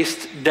I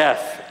faced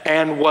death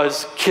and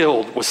was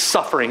killed, was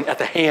suffering at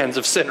the hands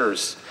of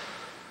sinners.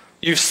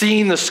 You've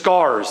seen the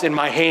scars in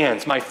my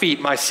hands, my feet,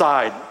 my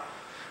side.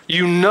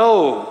 You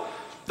know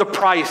the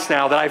price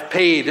now that I've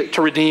paid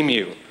to redeem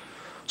you.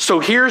 So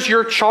here's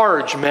your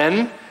charge,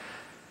 men.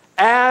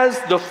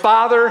 As the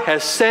Father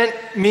has sent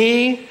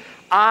me,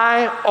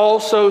 I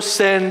also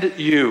send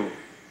you.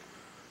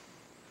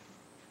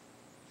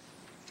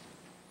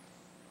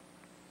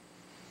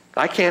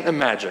 I can't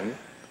imagine,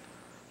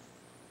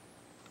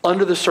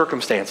 under the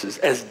circumstances,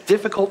 as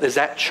difficult as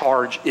that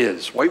charge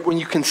is, right? When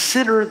you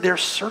consider their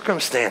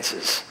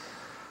circumstances,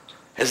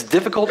 as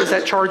difficult as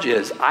that charge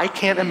is, I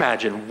can't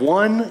imagine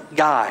one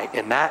guy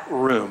in that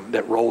room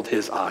that rolled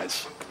his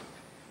eyes.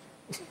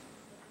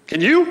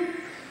 Can you?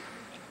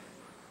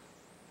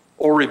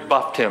 Or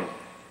rebuffed him.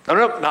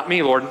 No, not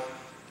me, Lord.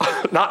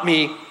 Not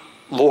me,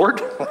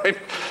 Lord. Right?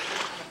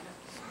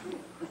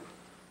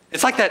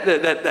 It's like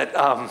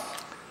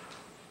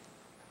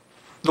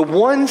the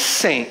one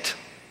saint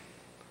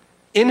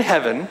in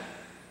heaven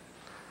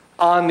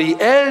on the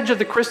edge of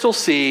the crystal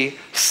sea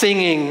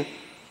singing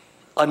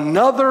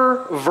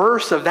another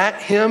verse of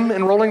that hymn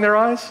and rolling their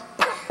eyes.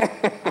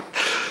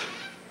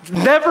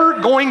 Never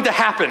going to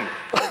happen.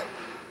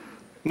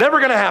 Never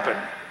going to happen.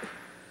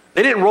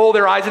 They didn't roll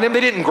their eyes at him.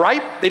 They didn't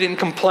gripe. They didn't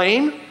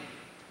complain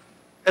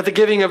at the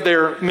giving of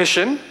their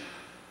mission.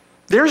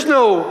 There's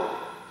no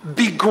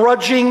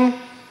begrudging,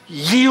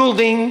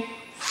 yielding,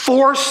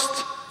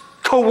 forced,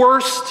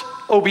 coerced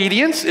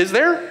obedience, is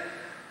there?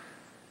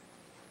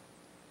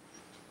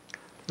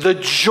 The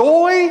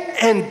joy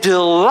and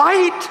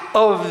delight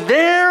of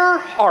their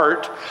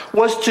heart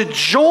was to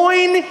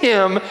join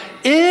him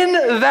in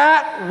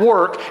that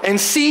work and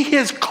see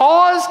his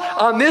cause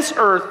on this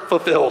earth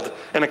fulfilled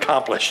and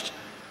accomplished.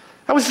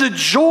 That was the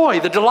joy,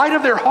 the delight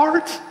of their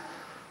heart.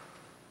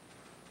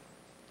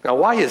 Now,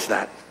 why is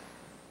that?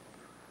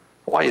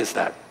 Why is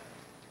that?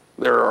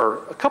 There are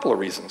a couple of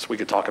reasons we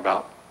could talk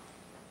about.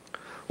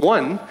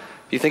 One,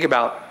 if you think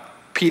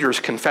about Peter's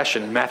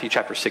confession in Matthew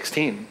chapter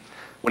 16,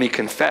 when he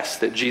confessed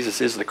that Jesus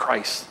is the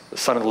Christ, the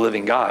Son of the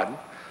living God,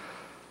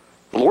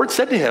 the Lord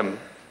said to him,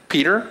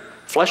 Peter,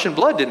 flesh and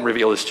blood didn't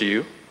reveal this to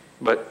you,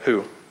 but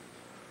who?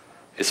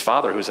 His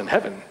Father who's in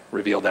heaven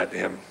revealed that to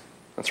him.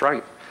 That's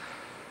right.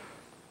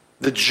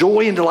 The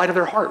joy and delight of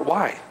their heart.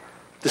 Why?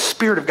 The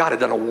Spirit of God had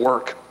done a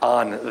work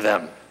on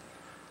them.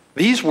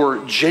 These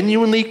were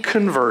genuinely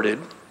converted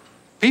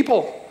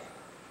people.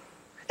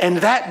 And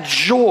that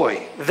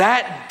joy,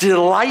 that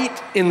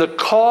delight in the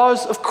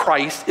cause of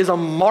Christ is a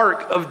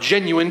mark of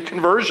genuine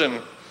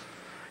conversion.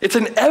 It's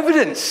an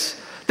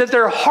evidence that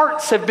their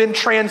hearts have been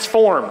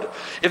transformed.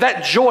 If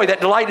that joy, that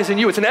delight is in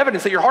you, it's an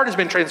evidence that your heart has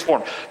been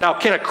transformed. Now,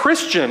 can a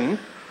Christian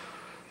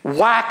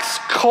wax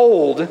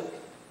cold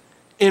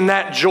in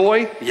that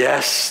joy?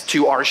 Yes,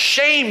 to our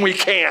shame we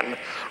can,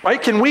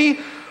 right? Can we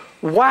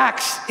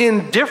wax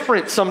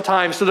indifferent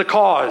sometimes to the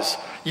cause?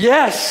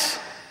 Yes.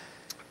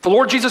 The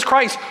Lord Jesus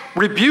Christ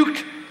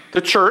rebuked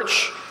the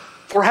church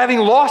for having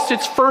lost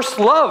its first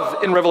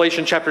love in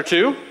Revelation chapter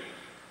 2.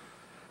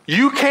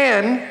 You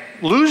can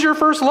lose your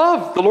first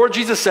love. The Lord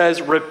Jesus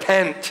says,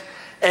 repent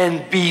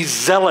and be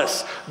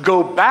zealous.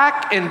 Go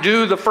back and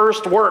do the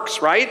first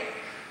works, right?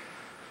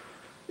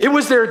 It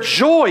was their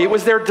joy. It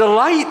was their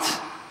delight.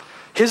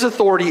 His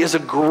authority is a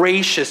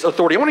gracious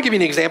authority. I want to give you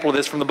an example of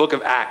this from the book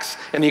of Acts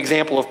and the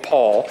example of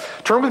Paul.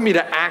 Turn with me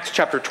to Acts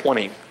chapter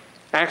 20.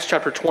 Acts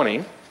chapter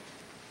 20.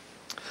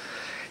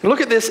 And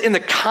look at this in the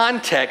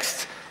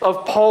context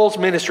of Paul's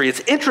ministry. It's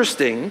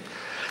interesting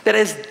that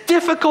as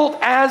difficult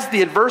as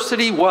the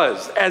adversity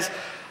was, as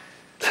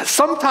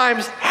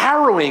sometimes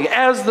harrowing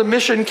as the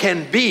mission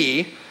can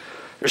be,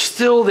 there's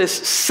still this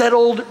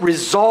settled,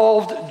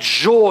 resolved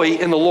joy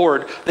in the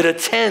Lord that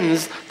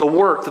attends the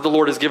work that the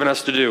Lord has given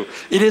us to do.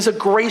 It is a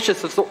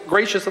gracious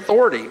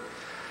authority.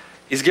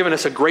 He's given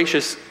us a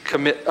gracious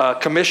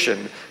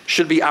commission.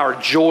 Should be our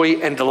joy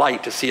and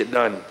delight to see it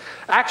done.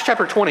 Acts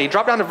chapter 20,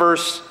 drop down to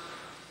verse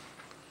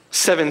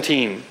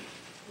 17.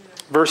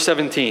 Verse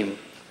 17.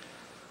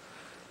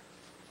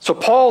 So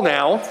Paul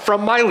now,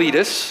 from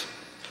Miletus,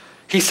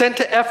 he sent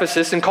to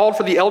Ephesus and called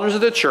for the elders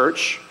of the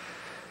church.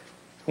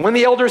 When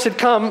the elders had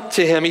come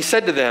to him, he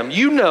said to them,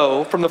 you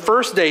know from the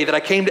first day that I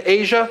came to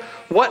Asia,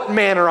 what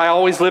manner I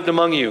always lived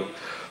among you,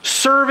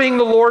 serving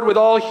the Lord with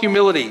all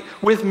humility,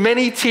 with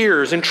many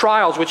tears and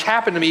trials which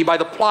happened to me by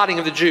the plotting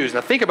of the Jews.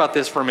 Now think about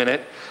this for a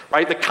minute,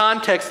 right? The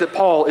context that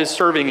Paul is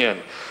serving in.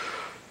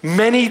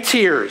 Many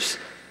tears,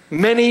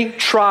 many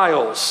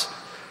trials,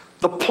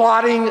 the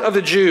plotting of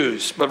the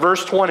Jews. But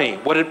verse 20,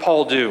 what did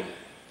Paul do?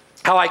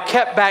 How I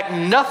kept back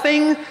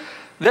nothing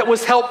that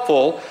was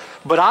helpful,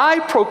 but I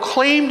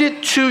proclaimed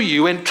it to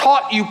you and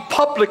taught you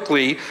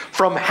publicly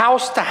from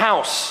house to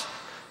house.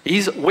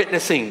 He's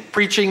witnessing,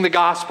 preaching the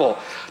gospel,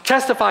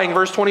 testifying,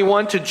 verse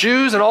 21, to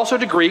Jews and also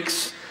to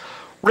Greeks,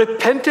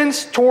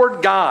 repentance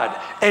toward God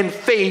and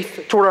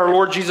faith toward our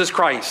Lord Jesus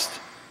Christ.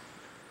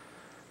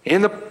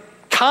 In the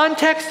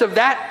context of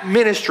that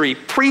ministry,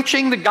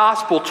 preaching the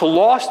gospel to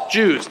lost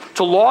Jews,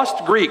 to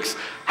lost Greeks,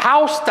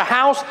 house to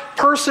house,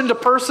 person to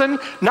person,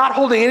 not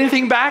holding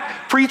anything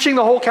back, preaching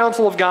the whole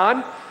counsel of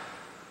God,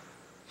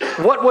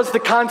 What was the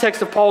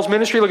context of Paul's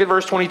ministry? Look at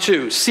verse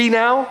 22. See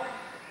now,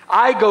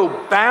 I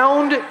go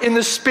bound in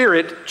the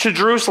Spirit to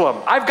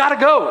Jerusalem. I've got to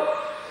go,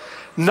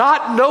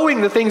 not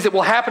knowing the things that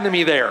will happen to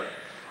me there.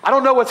 I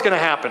don't know what's going to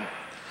happen,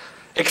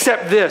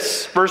 except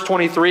this, verse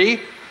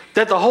 23,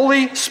 that the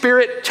Holy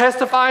Spirit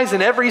testifies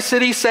in every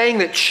city, saying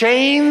that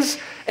chains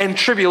and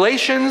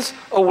tribulations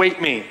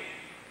await me.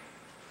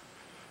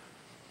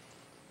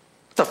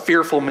 It's a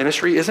fearful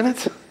ministry, isn't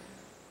it?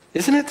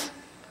 Isn't it?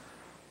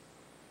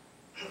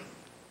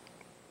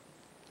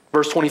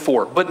 Verse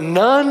 24, but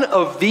none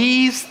of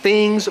these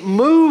things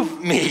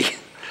move me.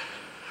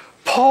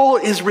 Paul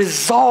is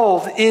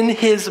resolved in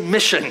his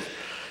mission.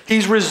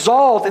 He's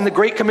resolved in the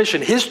Great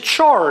Commission. His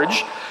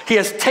charge, he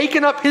has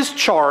taken up his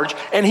charge,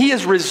 and he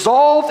is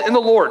resolved in the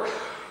Lord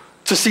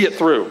to see it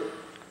through.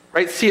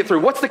 Right? See it through.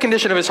 What's the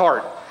condition of his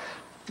heart?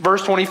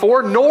 Verse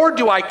 24, nor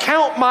do I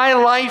count my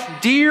life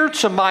dear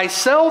to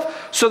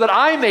myself, so that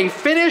I may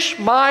finish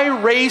my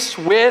race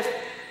with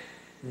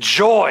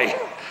joy.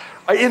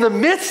 In the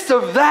midst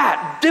of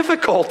that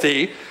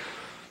difficulty,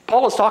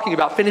 Paul is talking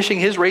about finishing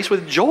his race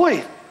with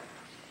joy,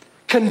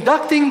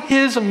 conducting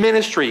his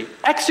ministry,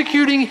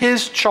 executing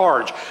his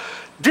charge,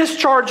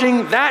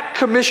 discharging that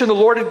commission the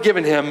Lord had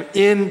given him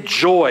in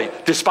joy,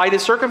 despite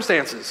his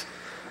circumstances,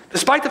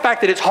 despite the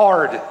fact that it's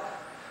hard,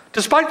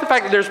 despite the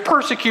fact that there's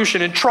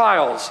persecution and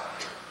trials,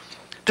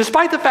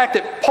 despite the fact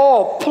that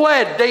Paul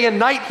pled day and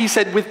night, he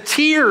said, with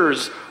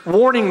tears,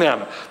 warning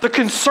them. The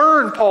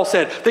concern, Paul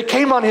said, that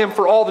came on him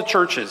for all the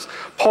churches.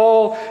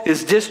 Paul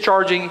is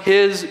discharging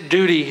his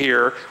duty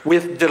here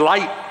with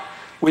delight,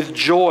 with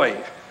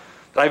joy,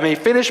 that I may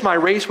finish my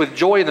race with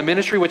joy in the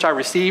ministry which I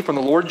received from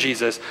the Lord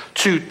Jesus,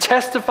 to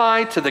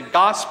testify to the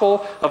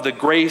gospel of the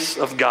grace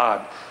of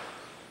God.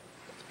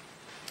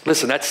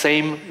 Listen, that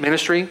same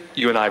ministry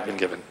you and I have been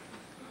given.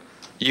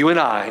 You and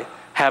I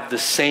have the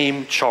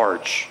same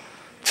charge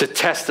to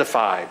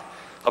testify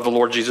of the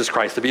Lord Jesus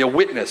Christ, to be a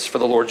witness for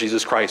the Lord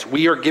Jesus Christ.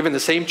 We are given the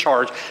same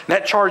charge, and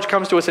that charge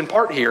comes to us in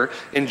part here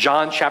in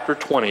John chapter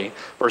 20,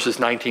 verses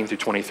 19 through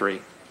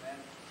 23.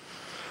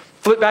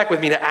 Flip back with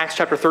me to Acts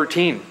chapter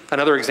 13,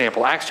 another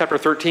example. Acts chapter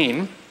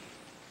 13.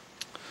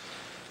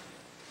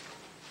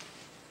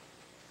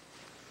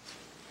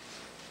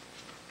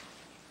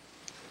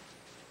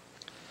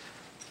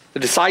 The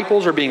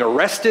disciples are being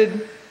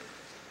arrested.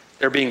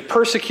 They're being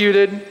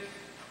persecuted. We've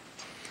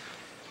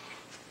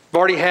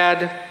already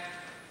had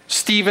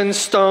Stephen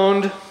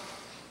stoned.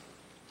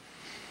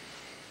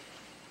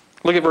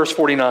 Look at verse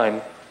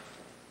 49.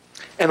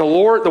 And the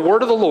word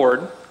of the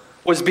Lord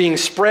was being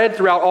spread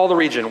throughout all the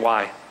region.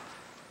 Why?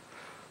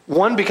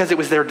 One, because it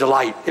was their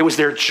delight. It was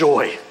their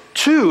joy.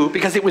 Two,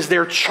 because it was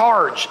their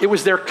charge. It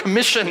was their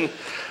commission.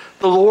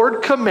 The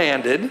Lord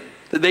commanded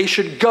that they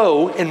should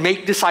go and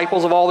make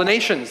disciples of all the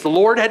nations. The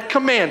Lord had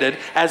commanded,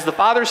 as the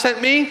Father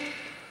sent me,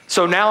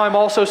 so now I'm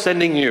also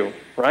sending you,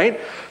 right?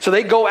 So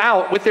they go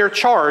out with their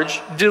charge,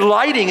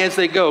 delighting as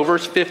they go.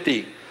 Verse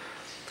 50,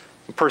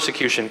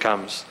 persecution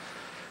comes.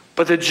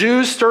 But the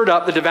Jews stirred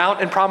up the devout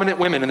and prominent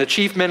women and the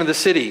chief men of the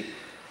city,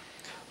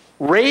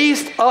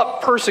 raised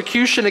up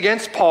persecution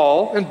against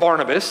Paul and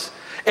Barnabas,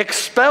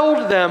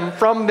 expelled them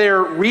from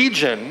their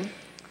region.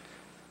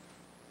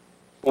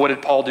 What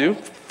did Paul do?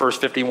 Verse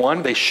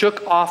 51, they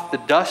shook off the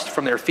dust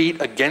from their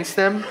feet against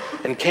them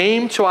and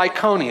came to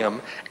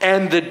Iconium,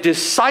 and the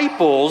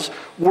disciples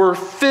were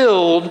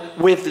filled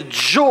with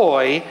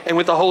joy and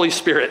with the Holy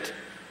Spirit.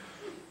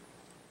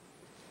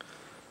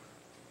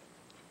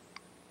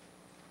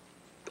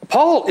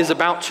 Paul is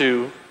about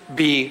to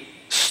be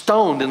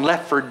stoned and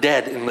left for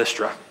dead in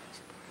Lystra.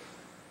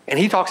 And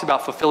he talks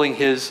about fulfilling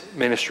his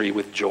ministry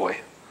with joy.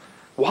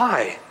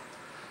 Why?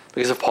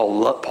 Because of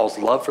Paul's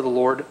love for the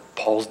Lord,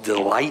 Paul's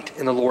delight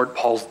in the Lord,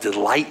 Paul's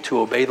delight to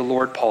obey the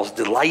Lord, Paul's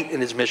delight in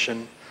his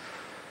mission.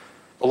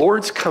 The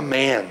Lord's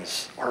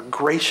commands are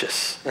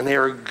gracious and they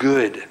are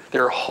good.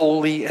 They're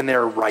holy and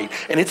they're right.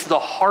 And it's the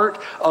heart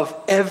of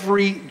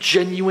every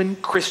genuine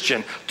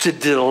Christian to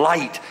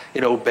delight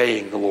in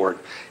obeying the Lord,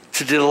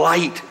 to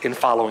delight in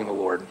following the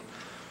Lord.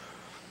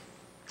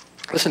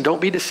 Listen,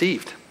 don't be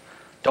deceived.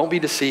 Don't be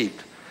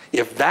deceived.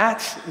 If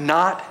that's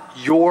not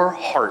your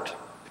heart,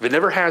 if it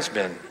never has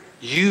been,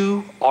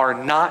 you are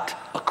not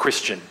a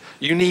Christian.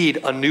 You need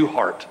a new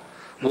heart,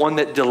 one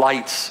that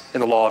delights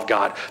in the law of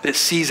God, that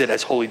sees it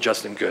as holy,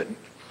 just, and good.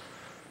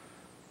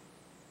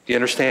 You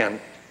understand?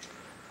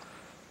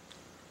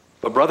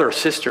 But brother or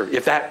sister,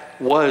 if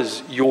that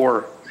was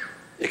your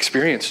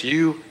experience,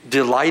 you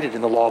delighted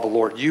in the law of the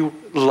Lord, you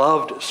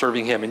loved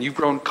serving him, and you've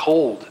grown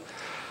cold,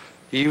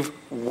 you've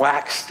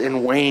waxed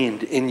and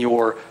waned in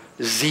your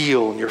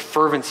zeal and your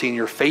fervency and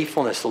your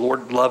faithfulness, the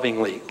Lord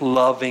lovingly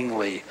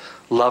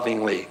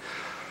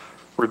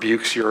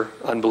rebukes your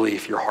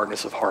unbelief, your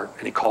hardness of heart,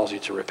 and he calls you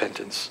to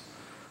repentance.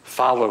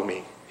 Follow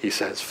me, he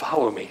says.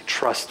 Follow me,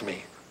 trust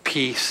me.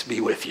 Peace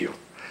be with you.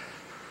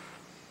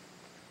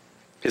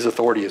 His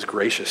authority is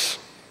gracious.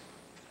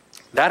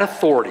 That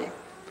authority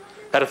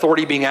that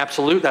authority being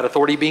absolute, that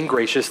authority being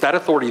gracious, that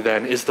authority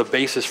then is the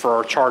basis for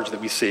our charge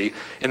that we see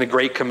in the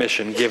Great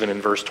Commission given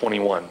in verse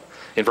 21.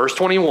 In verse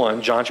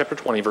 21, John chapter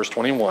 20, verse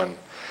 21,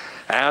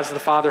 as the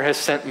Father has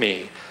sent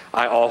me,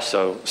 I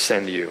also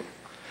send you.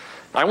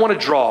 I want to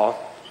draw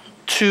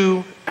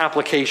two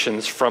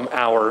applications from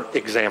our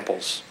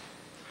examples.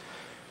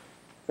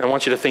 I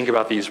want you to think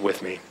about these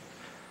with me.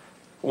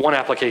 One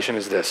application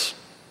is this.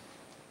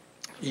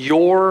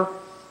 Your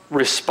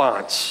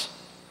response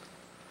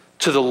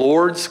to the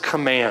Lord's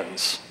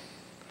commands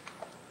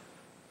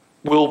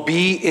will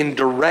be in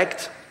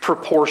direct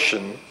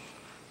proportion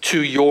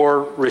to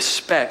your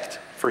respect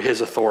for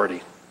his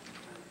authority.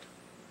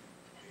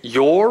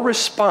 Your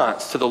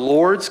response to the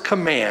Lord's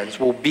commands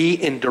will be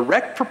in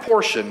direct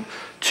proportion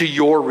to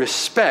your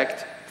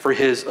respect for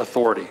his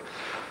authority. In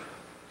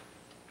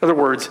other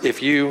words,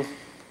 if you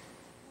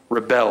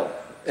rebel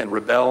and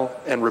rebel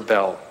and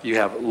rebel, you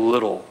have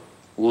little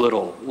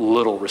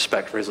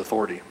respect for his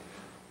authority.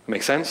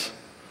 Make sense?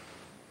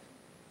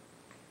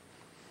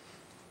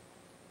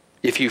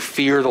 If you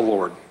fear the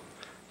Lord,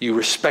 you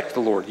respect the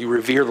Lord, you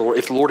revere the Lord,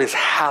 if the Lord is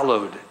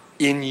hallowed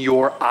in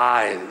your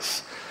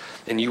eyes,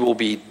 then you will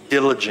be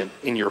diligent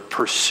in your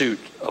pursuit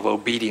of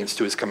obedience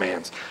to his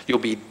commands. You'll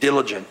be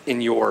diligent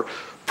in your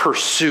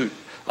pursuit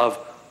of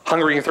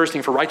hungering and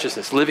thirsting for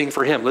righteousness, living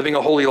for him, living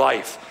a holy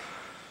life,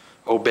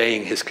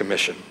 obeying his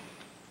commission.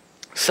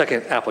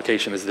 Second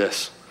application is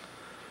this.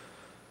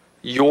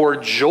 Your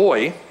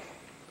joy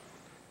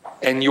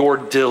and your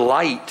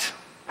delight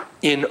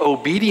in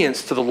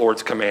obedience to the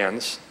Lord's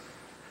commands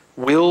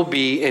will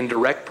be in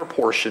direct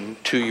proportion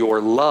to your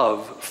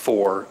love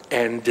for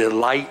and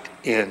delight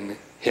in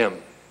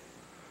him.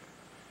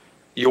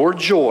 Your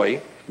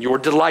joy, your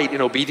delight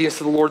in obedience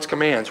to the Lord's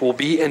commands will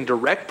be in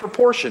direct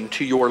proportion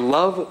to your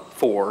love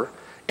for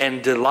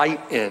and delight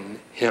in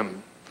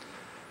him.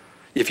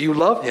 If you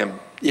love him,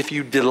 if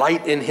you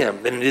delight in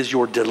him, then it is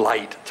your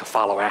delight to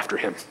follow after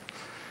him.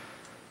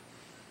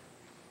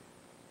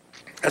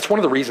 That's one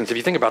of the reasons, if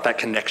you think about that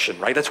connection,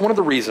 right? That's one of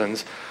the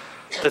reasons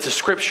that the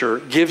scripture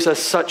gives us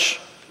such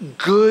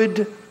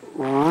good,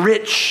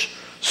 rich,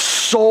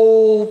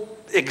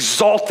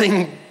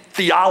 soul-exalting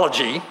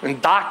theology and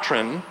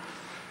doctrine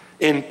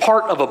in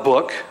part of a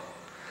book,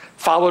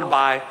 followed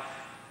by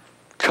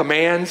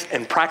commands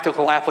and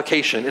practical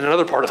application in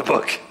another part of the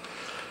book,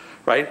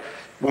 right?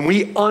 When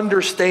we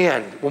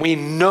understand, when we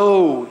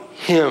know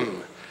him,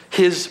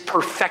 his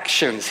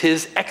perfections,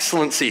 his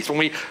excellencies, when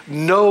we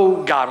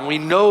know God, when we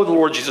know the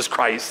Lord Jesus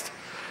Christ,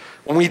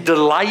 when we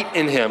delight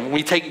in him, when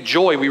we take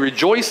joy, we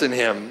rejoice in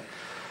him,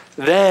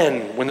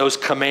 then when those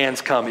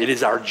commands come, it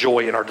is our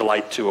joy and our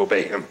delight to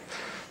obey him,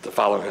 to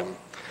follow him.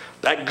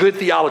 That good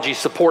theology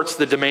supports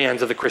the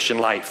demands of the Christian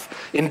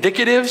life.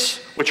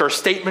 Indicatives, which are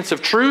statements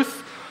of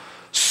truth,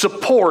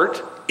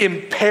 support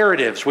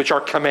imperatives, which are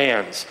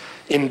commands.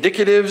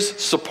 Indicatives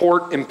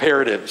support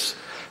imperatives.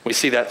 We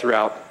see that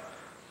throughout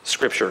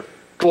Scripture.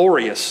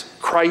 Glorious,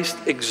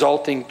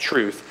 Christ-exalting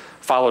truth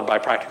followed by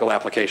practical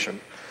application.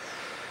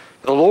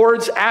 The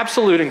Lord's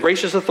absolute and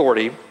gracious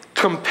authority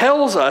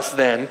compels us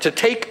then to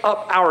take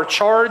up our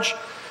charge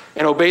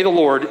and obey the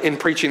Lord in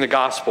preaching the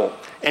gospel.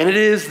 And it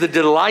is the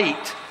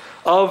delight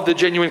of the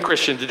genuine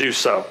Christian to do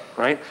so,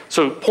 right?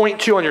 So point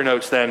 2 on your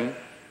notes then,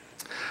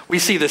 we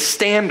see the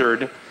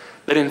standard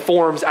that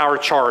informs our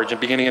charge,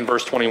 and beginning in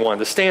verse 21,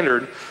 the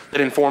standard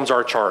that informs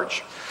our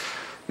charge.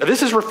 Now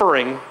this is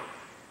referring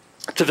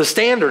to the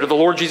standard of the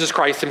Lord Jesus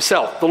Christ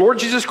himself. The Lord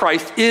Jesus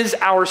Christ is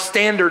our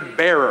standard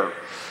bearer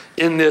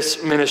in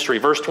this ministry.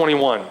 Verse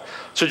 21.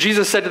 So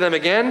Jesus said to them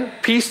again,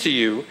 peace to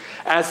you.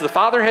 As the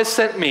Father has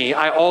sent me,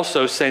 I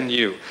also send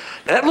you.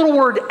 Now that little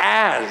word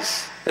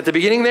as at the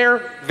beginning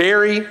there,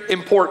 very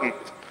important.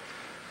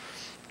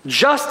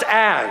 Just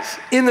as,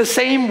 in the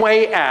same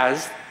way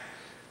as,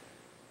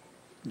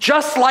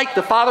 just like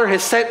the Father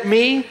has sent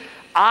me,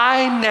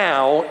 I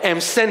now am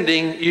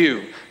sending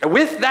you. And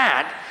with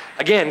that,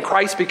 again,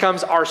 Christ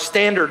becomes our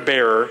standard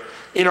bearer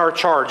in our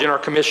charge, in our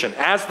commission.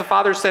 As the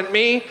Father sent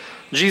me,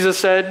 Jesus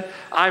said,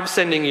 I'm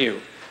sending you.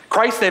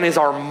 Christ then is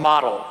our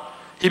model.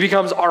 He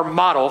becomes our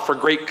model for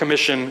Great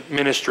Commission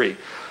ministry.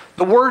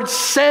 The word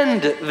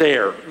send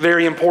there,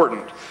 very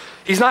important.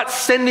 He's not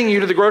sending you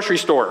to the grocery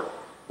store,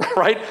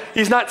 right?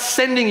 He's not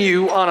sending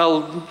you on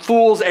a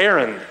fool's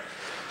errand.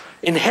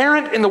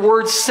 Inherent in the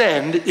word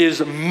send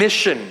is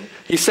mission.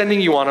 He's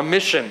sending you on a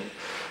mission.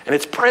 And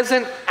it's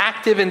present,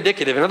 active,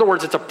 indicative. In other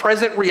words, it's a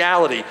present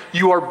reality.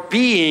 You are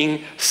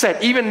being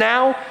sent. Even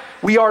now,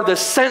 we are the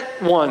sent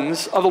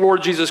ones of the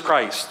Lord Jesus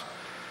Christ.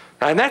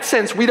 Now, in that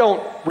sense, we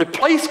don't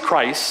replace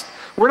Christ.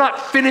 We're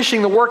not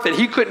finishing the work that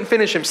he couldn't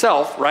finish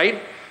himself,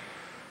 right?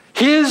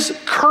 His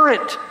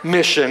current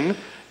mission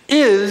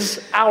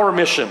is our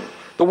mission.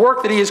 The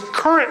work that he is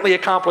currently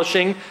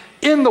accomplishing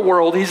in the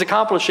world, he's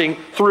accomplishing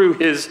through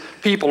his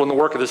people in the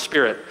work of the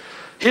Spirit.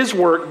 His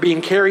work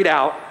being carried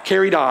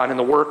on in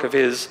the work of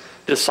his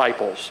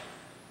disciples.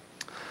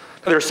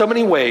 Now, there are so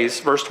many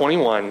ways, verse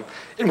 21,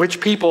 in which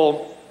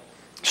people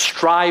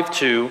strive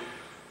to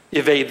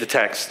evade the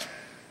text,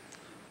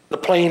 the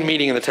plain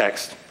meaning of the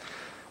text.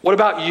 What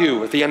about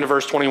you at the end of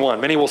verse 21?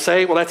 Many will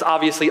say, well, that's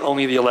obviously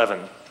only the 11.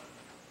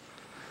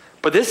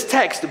 But this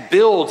text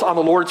builds on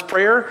the Lord's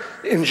Prayer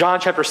in John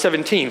chapter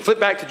 17. Flip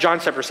back to John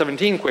chapter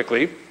 17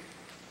 quickly.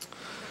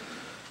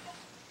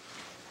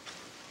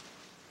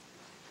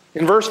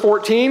 In verse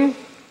 14,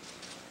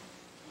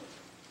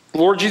 the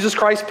Lord Jesus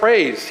Christ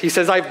prays. He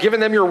says, I've given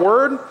them your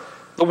word.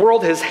 The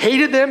world has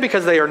hated them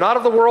because they are not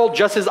of the world,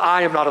 just as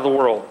I am not of the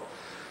world.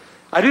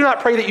 I do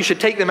not pray that you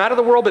should take them out of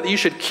the world, but that you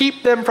should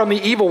keep them from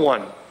the evil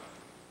one.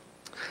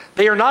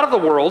 They are not of the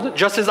world,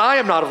 just as I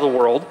am not of the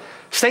world.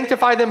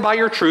 Sanctify them by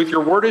your truth.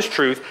 Your word is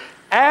truth.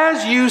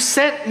 As you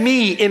sent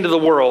me into the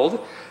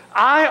world,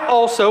 I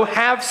also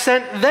have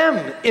sent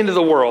them into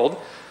the world.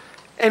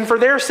 And for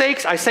their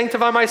sakes I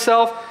sanctify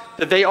myself,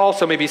 that they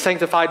also may be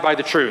sanctified by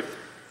the truth.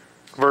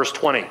 Verse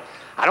 20.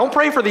 I don't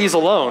pray for these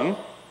alone,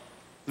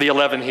 the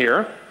 11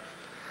 here,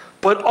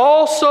 but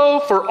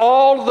also for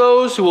all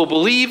those who will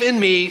believe in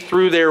me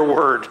through their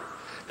word,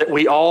 that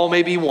we all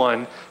may be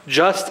one,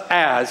 just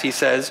as, he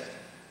says,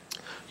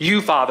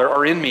 you, Father,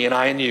 are in me and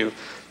I in you,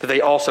 that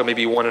they also may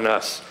be one in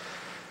us.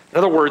 In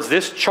other words,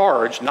 this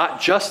charge, not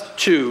just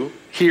to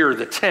here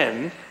the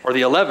 10 or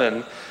the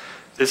 11,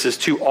 this is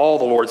to all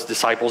the Lord's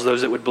disciples,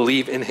 those that would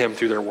believe in him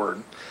through their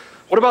word.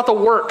 What about the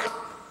work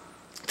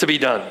to be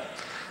done?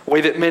 A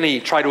way that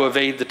many try to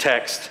evade the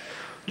text.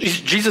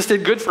 Jesus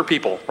did good for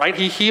people, right?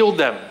 He healed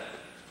them.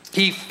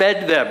 He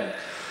fed them.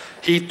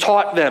 He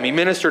taught them. He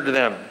ministered to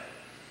them.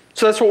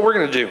 So that's what we're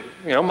going to do.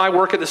 You know, my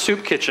work at the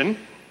soup kitchen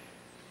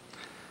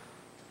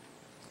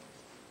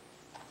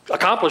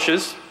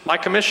accomplishes my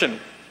commission,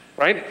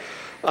 right?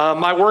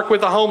 My work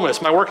with the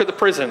homeless, my work at the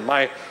prison,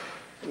 my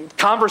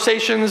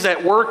conversations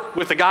at work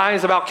with the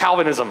guys about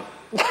Calvinism,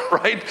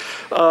 right?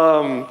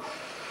 My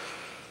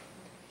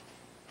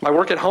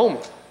work at home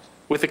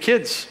with the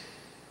kids.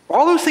 Are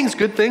all those things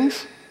good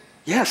things?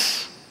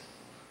 Yes.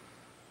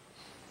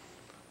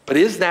 But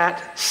is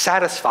that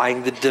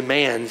satisfying the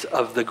demands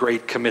of the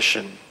Great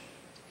Commission?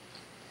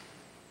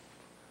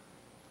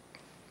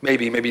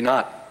 Maybe, maybe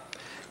not.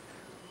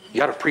 You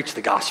got to preach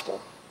the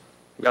gospel.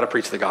 You got to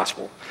preach the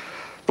gospel.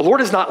 The Lord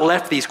has not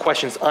left these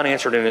questions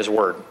unanswered in his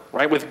word,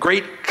 right? With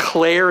great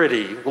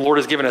clarity, the Lord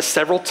has given us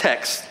several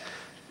texts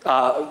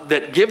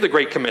that give the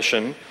Great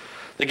Commission,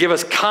 that give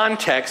us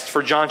context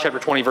for John chapter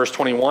 20, verse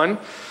 21,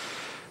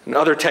 and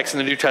other texts in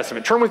the New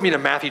Testament. Turn with me to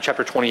Matthew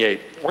chapter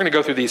 28. We're going to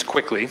go through these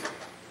quickly.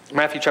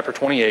 Matthew chapter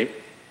 28.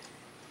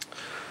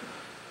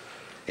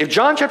 If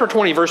John chapter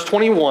 20, verse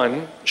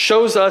 21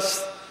 shows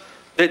us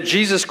that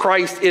Jesus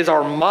Christ is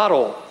our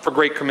model for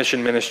Great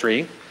Commission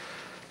ministry,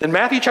 then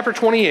Matthew chapter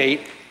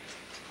 28,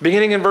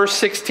 beginning in verse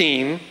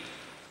 16,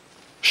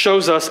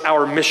 shows us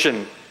our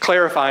mission,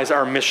 clarifies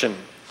our mission.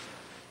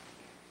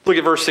 Look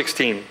at verse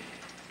 16.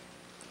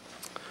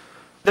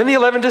 Then the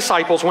 11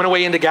 disciples went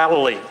away into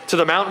Galilee, to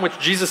the mountain which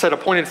Jesus had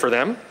appointed for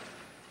them.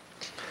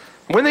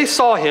 When they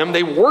saw him,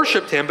 they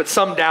worshiped him, but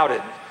some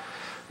doubted.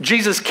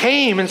 Jesus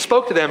came and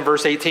spoke to them,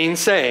 verse 18,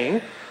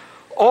 saying,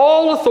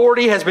 all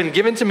authority has been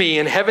given to me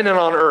in heaven and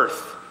on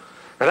earth.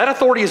 Now that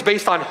authority is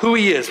based on who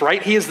he is,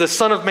 right? He is the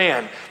Son of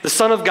Man, the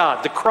Son of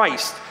God, the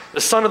Christ,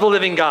 the Son of the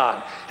living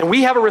God. And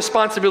we have a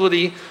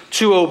responsibility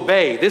to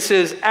obey. This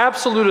is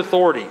absolute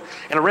authority.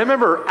 And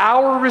remember,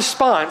 our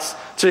response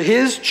to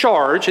his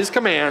charge, his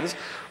commands,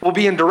 will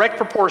be in direct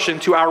proportion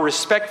to our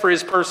respect for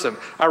his person,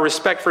 our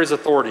respect for his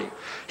authority.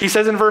 He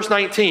says in verse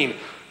 19,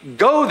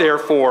 go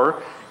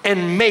therefore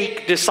and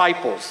make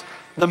disciples.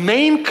 The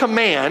main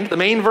command, the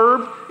main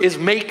verb, is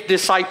make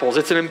disciples.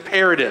 It's an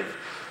imperative.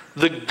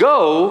 The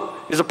go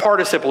is a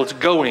participle. It's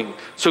going.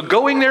 So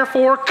going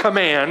therefore,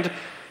 command,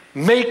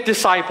 make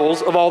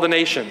disciples of all the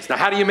nations. Now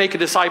how do you make a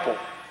disciple?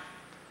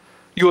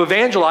 You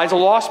evangelize a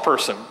lost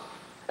person.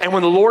 And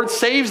when the Lord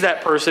saves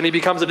that person, he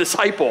becomes a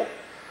disciple.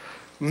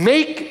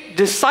 Make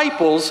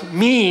disciples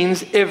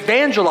means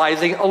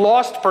evangelizing a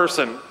lost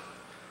person,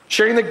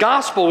 sharing the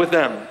gospel with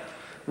them.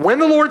 When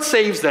the Lord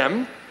saves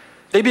them,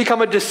 they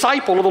become a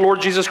disciple of the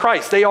Lord Jesus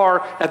Christ. They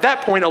are, at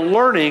that point, a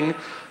learning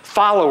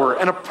follower,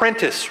 an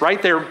apprentice,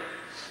 right?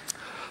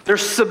 They're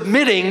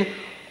submitting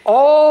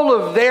all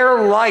of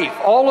their life,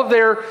 all of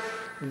their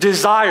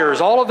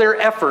desires, all of their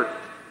effort,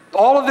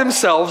 all of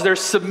themselves. They're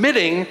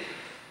submitting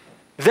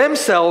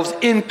themselves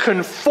in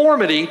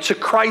conformity to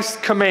Christ's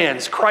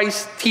commands,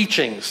 Christ's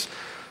teachings,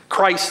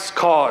 Christ's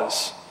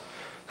cause.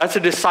 That's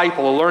a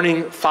disciple, a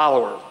learning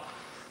follower.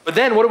 But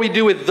then what do we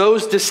do with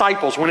those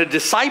disciples? When a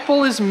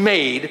disciple is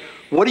made,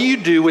 what do you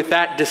do with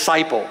that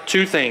disciple?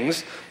 Two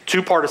things,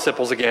 two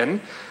participles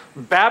again.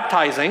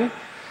 Baptizing.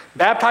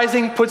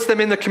 Baptizing puts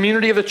them in the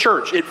community of the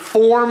church. It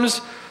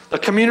forms the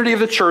community of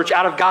the church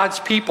out of God's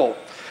people.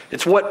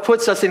 It's what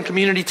puts us in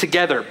community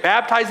together.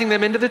 Baptizing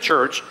them into the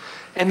church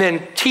and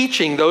then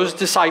teaching those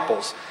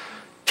disciples.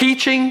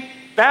 Teaching,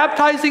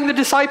 baptizing the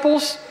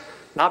disciples,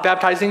 not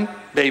baptizing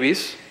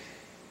babies.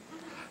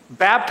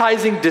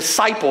 Baptizing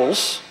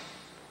disciples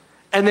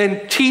and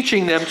then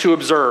teaching them to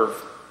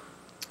observe.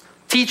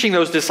 Teaching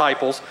those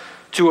disciples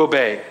to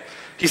obey.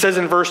 He says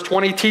in verse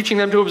 20, teaching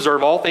them to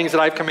observe all things that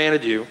I've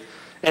commanded you.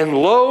 And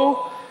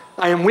lo,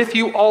 I am with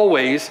you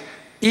always,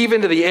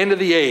 even to the end of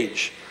the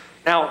age.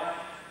 Now,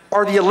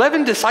 are the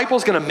 11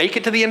 disciples going to make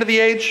it to the end of the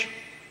age?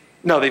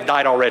 No, they've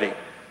died already.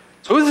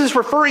 So who is this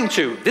referring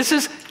to? This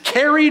is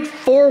carried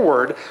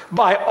forward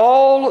by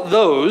all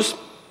those,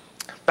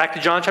 back to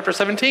John chapter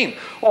 17,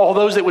 all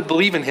those that would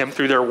believe in him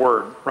through their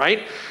word,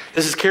 right?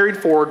 This is carried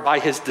forward by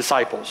his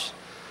disciples.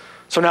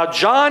 So now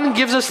John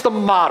gives us the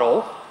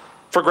model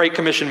for Great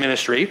Commission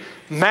ministry.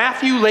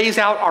 Matthew lays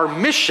out our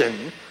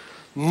mission.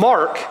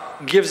 Mark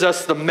gives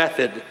us the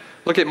method.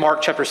 Look at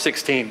Mark chapter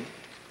 16.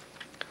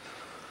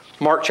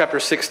 Mark chapter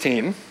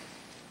 16.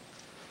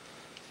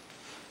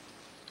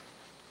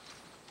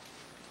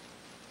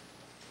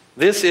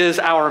 This is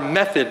our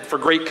method for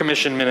Great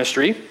Commission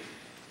ministry,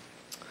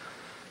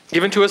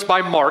 given to us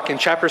by Mark in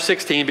chapter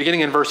 16,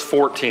 beginning in verse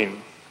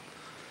 14.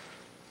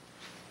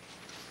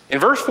 In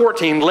verse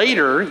 14,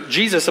 later,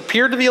 Jesus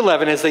appeared to the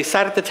 11 as they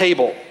sat at the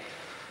table.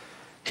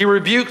 He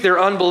rebuked their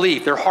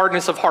unbelief, their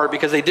hardness of heart,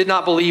 because they did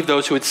not believe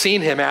those who had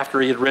seen him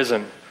after he had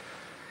risen.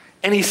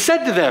 And he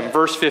said to them,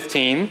 verse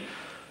 15,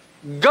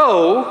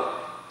 go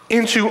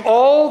into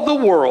all the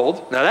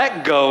world. Now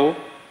that go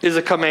is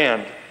a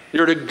command.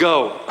 You're to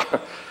go.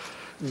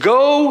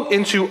 Go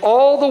into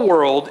all the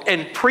world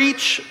and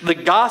preach the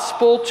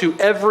gospel to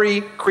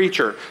every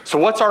creature. So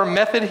what's our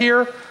method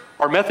here?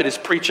 Our method is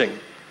preaching.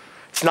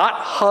 It's not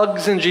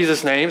hugs in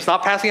Jesus' name. It's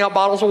not passing out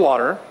bottles of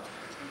water.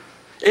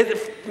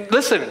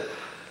 Listen,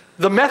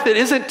 the method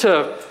isn't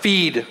to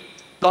feed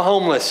the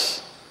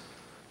homeless,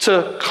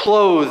 to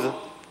clothe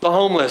the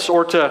homeless,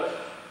 or to...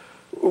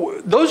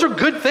 Those are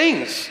good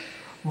things.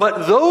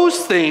 But those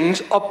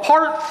things,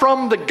 apart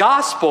from the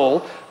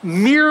gospel,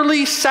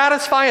 merely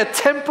satisfy a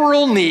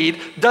temporal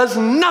need, does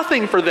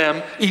nothing for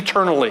them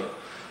eternally.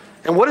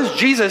 And what is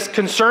Jesus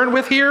concerned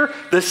with here?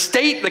 The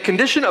state, the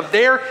condition of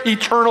their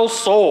eternal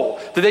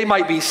soul, that they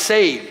might be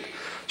saved.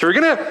 So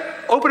you're going to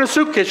open a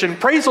soup kitchen,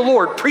 praise the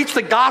Lord, preach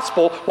the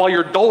gospel while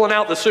you're doling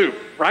out the soup,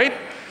 right?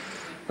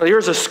 Well,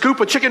 here's a scoop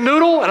of chicken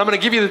noodle, and I'm going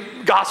to give you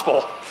the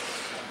gospel.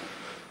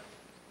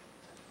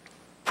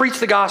 Preach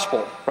the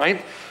gospel,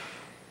 right?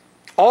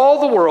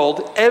 All the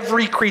world,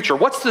 every creature.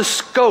 What's the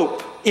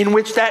scope in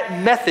which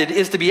that method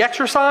is to be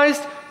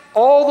exercised?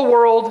 All the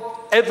world,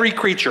 every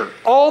creature.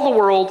 All the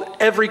world,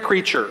 every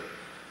creature.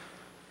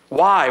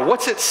 Why?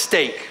 What's at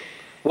stake?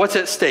 What's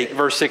at stake?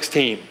 Verse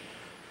 16.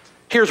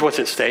 Here's what's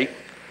at stake.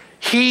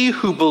 He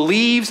who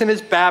believes and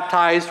is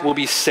baptized will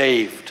be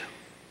saved.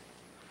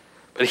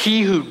 But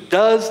he who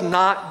does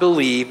not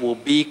believe will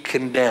be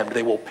condemned.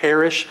 They will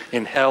perish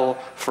in hell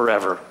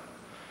forever.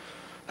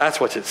 That's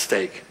what's at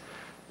stake.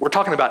 We're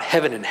talking about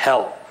heaven and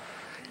hell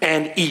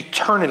and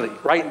eternity,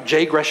 right?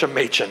 J. Gresham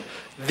Machen.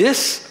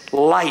 This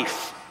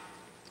life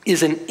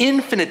is an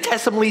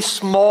infinitesimally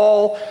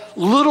small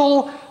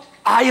little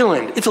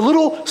island. It's a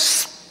little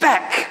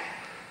speck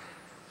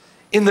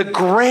in the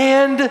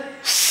grand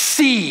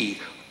sea,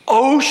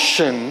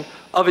 ocean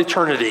of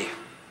eternity.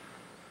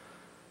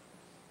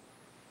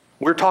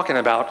 We're talking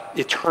about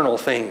eternal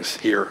things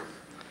here.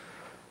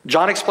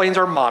 John explains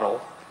our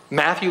model.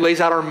 Matthew lays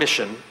out our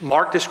mission.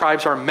 Mark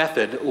describes our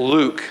method.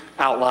 Luke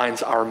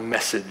outlines our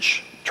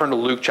message. Turn to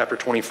Luke chapter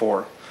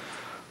 24.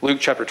 Luke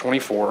chapter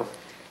 24.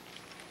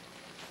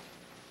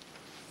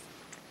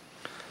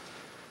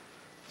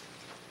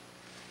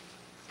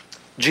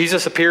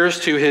 Jesus appears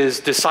to his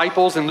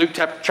disciples in Luke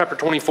chapter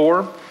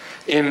 24.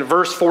 In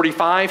verse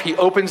 45, he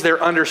opens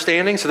their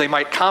understanding so they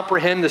might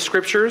comprehend the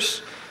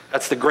scriptures.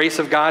 That's the grace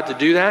of God to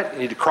do that. You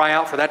need to cry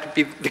out for that to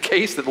be the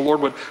case, that the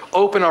Lord would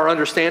open our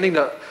understanding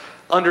to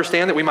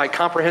understand that we might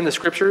comprehend the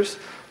scriptures.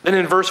 Then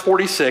in verse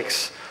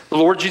 46, the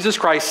Lord Jesus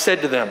Christ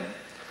said to them,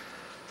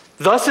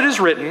 thus it is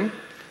written,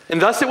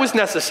 and thus it was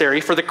necessary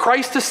for the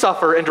Christ to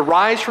suffer and to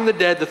rise from the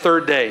dead the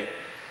third day,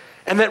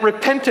 and that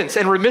repentance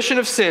and remission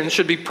of sins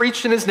should be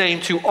preached in his name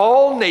to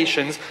all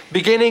nations,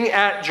 beginning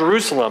at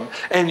Jerusalem.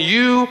 And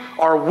you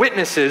are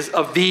witnesses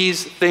of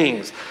these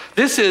things.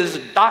 This is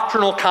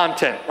doctrinal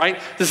content,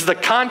 right? This is the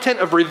content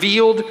of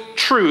revealed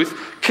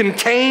truth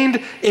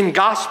contained in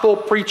gospel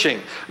preaching.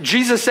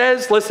 Jesus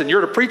says, listen,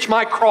 you're to preach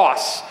my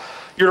cross.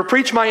 You're to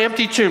preach my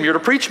empty tomb. You're to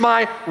preach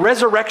my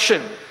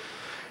resurrection.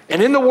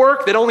 And in the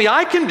work that only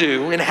I can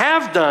do and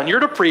have done, you're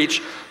to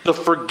preach the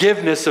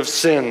forgiveness of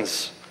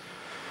sins.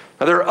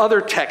 Now, there are other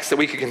texts that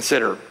we could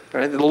consider.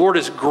 Right? The Lord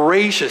is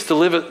gracious to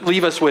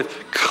leave us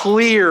with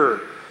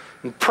clear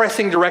and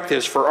pressing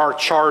directives for our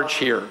charge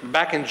here.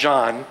 Back in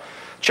John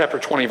chapter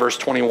 20, verse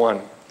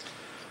 21.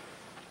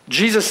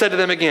 Jesus said to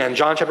them again,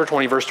 John chapter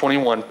 20, verse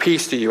 21,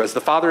 peace to you. As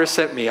the Father has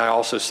sent me, I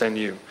also send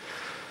you.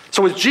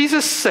 So was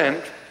Jesus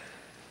sent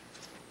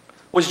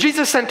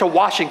to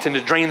Washington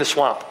to drain the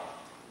swamp?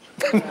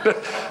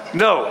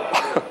 No.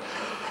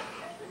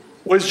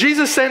 Was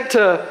Jesus sent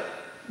to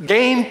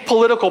gain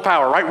political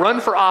power, right? Run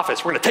for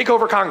office. We're going to take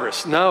over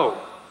Congress.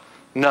 No.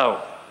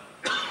 No.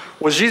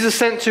 Was Jesus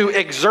sent to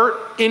exert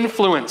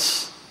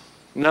influence?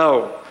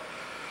 No.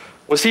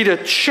 Was he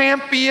to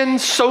champion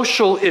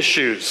social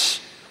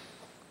issues?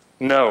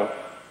 No.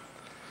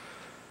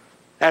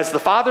 As the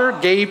Father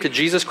gave to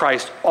Jesus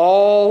Christ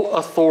all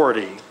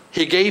authority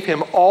He gave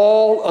him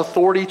all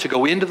authority to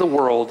go into the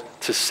world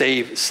to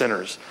save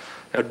sinners.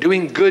 Now,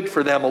 doing good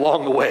for them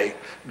along the way,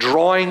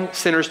 drawing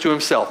sinners to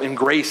himself in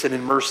grace and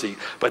in mercy.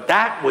 But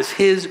that was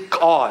his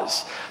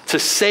cause, to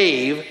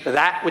save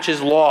that which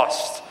is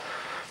lost.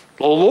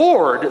 The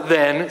Lord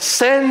then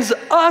sends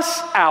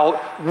us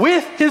out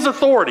with his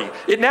authority.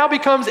 It now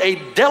becomes a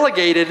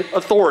delegated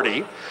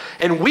authority,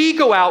 and we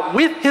go out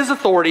with his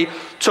authority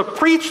to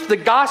preach the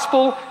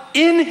gospel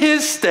in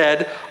his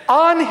stead,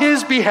 on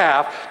his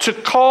behalf, to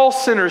call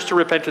sinners to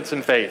repentance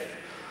and faith.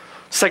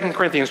 2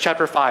 Corinthians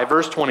chapter 5,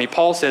 verse 20,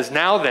 Paul says,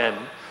 "Now then,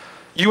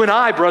 you and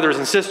I, brothers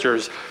and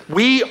sisters,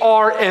 we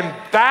are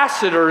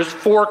ambassadors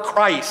for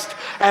Christ.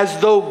 As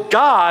though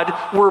God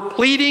were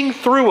pleading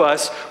through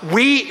us,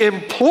 we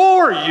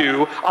implore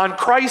you on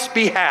Christ's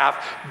behalf,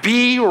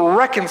 be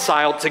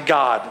reconciled to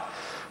God."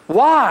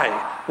 Why?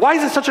 Why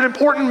is it such an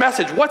important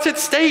message? What's at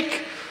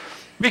stake?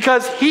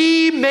 Because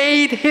he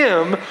made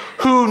him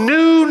who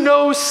knew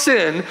no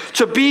sin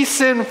to be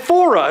sin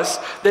for us,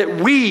 that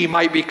we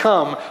might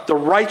become the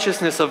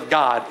righteousness of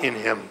God in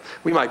him.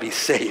 We might be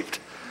saved.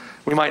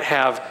 We might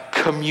have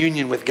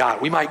communion with God.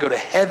 We might go to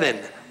heaven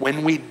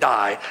when we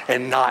die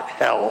and not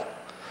hell.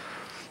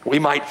 We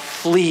might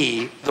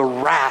flee the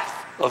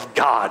wrath of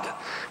God.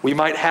 We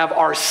might have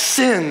our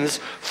sins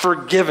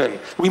forgiven.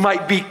 We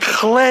might be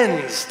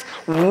cleansed,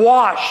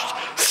 washed,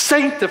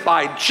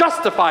 sanctified,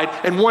 justified,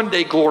 and one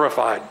day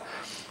glorified.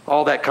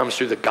 All that comes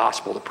through the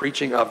gospel, the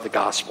preaching of the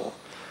gospel.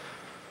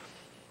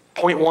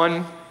 Point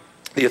one,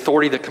 the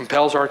authority that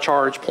compels our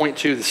charge. Point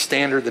two, the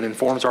standard that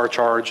informs our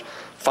charge.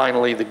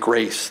 Finally, the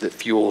grace that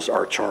fuels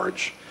our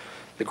charge.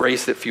 The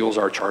grace that fuels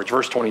our charge.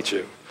 Verse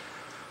 22.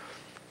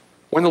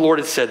 When the Lord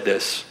had said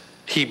this,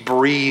 he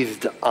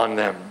breathed on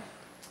them.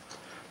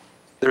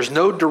 There's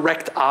no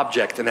direct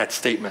object in that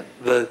statement.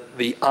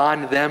 The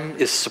on them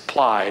is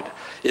supplied.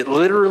 It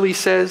literally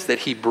says that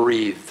he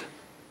breathed.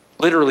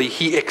 Literally,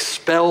 he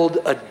expelled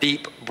a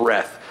deep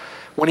breath.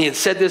 When he had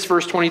said this,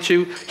 verse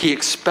 22, he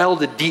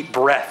expelled a deep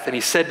breath, and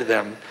he said to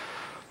them,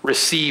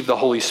 receive the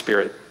Holy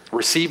Spirit.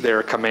 Receive there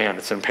a command.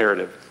 It's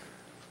imperative.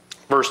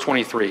 Verse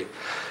 23,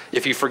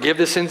 if you forgive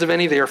the sins of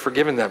any, they are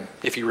forgiven them.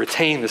 If you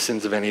retain the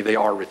sins of any, they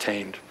are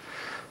retained.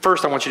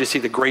 First, I want you to see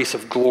the grace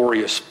of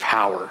glorious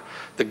power.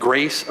 The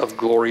grace of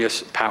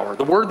glorious power.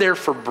 The word there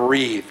for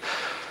breathe,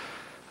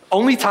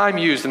 only time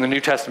used in the New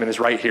Testament is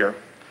right here.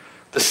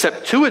 The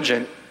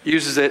Septuagint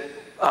uses it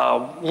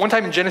one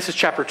time in Genesis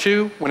chapter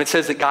 2, when it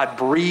says that God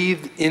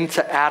breathed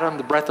into Adam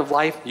the breath of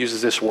life,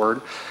 uses this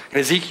word. In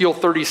Ezekiel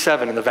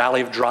 37, in the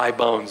valley of dry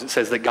bones, it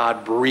says that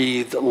God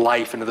breathed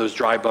life into those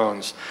dry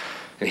bones.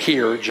 And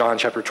here, John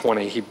chapter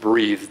 20, he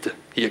breathed,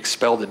 he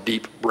expelled a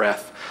deep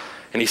breath.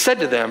 And he said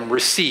to them,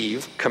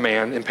 receive,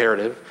 command,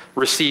 imperative,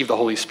 receive the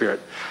Holy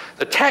Spirit.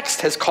 The text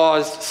has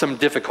caused some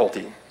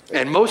difficulty,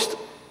 and most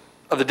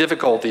of the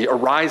difficulty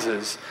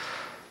arises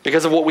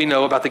because of what we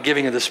know about the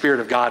giving of the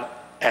Spirit of God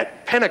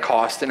at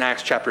Pentecost in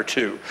Acts chapter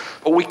 2.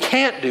 What we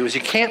can't do is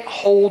you can't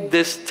hold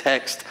this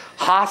text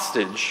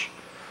hostage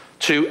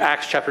to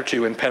Acts chapter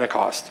 2 and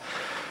Pentecost.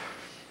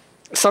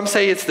 Some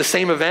say it's the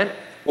same event.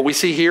 What we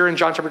see here in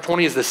John chapter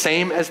 20 is the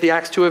same as the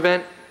Acts 2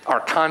 event. Our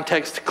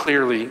context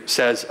clearly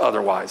says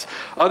otherwise.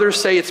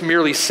 Others say it's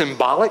merely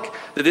symbolic,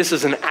 that this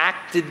is an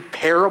acted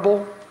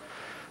parable.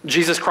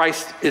 Jesus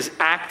Christ is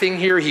acting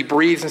here. He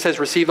breathes and says,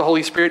 receive the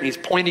Holy Spirit, and he's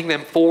pointing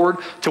them forward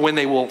to when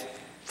they will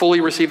fully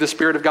receive the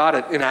Spirit of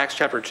God in Acts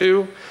chapter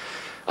 2.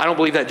 I don't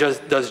believe that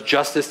just does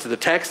justice to the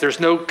text. There's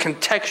no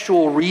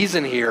contextual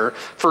reason here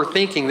for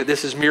thinking that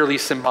this is merely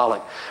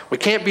symbolic. We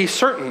can't be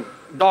certain,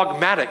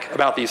 dogmatic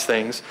about these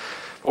things,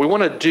 but we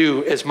want to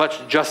do as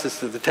much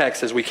justice to the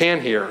text as we can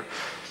here.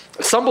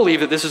 Some believe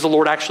that this is the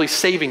Lord actually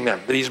saving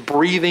them, that he's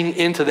breathing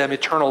into them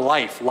eternal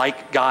life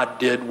like God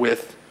did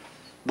with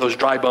those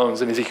dry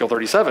bones in Ezekiel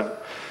 37.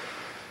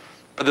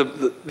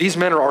 But these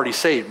men are already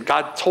saved.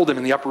 God told them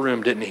in the upper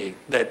room, didn't he,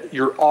 that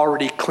you're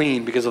already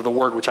clean because of the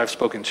word which I've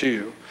spoken to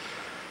you.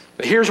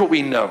 But here's what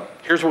we know.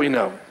 Here's what we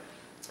know.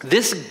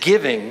 This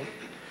giving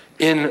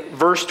in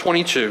verse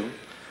 22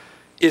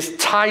 is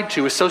tied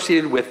to,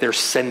 associated with their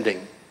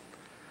sending.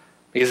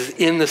 Because it's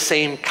in the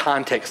same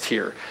context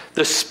here.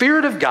 The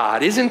Spirit of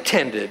God is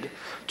intended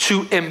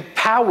to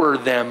empower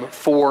them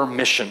for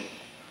mission.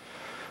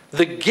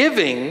 The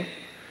giving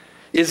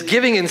is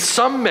giving in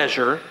some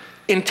measure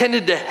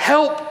intended to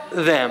help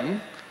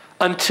them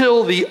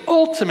until the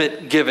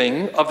ultimate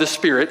giving of the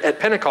Spirit at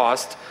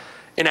Pentecost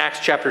in Acts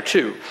chapter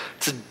 2.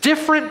 It's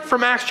different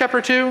from Acts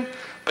chapter 2,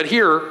 but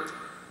here,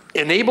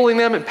 enabling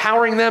them,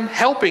 empowering them,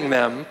 helping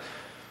them,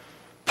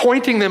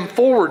 pointing them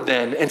forward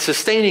then and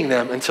sustaining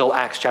them until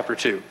Acts chapter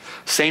 2.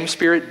 Same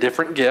Spirit,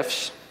 different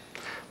gifts.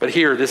 But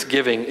here, this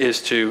giving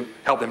is to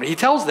help them. He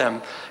tells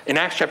them in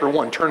Acts chapter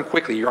 1, turn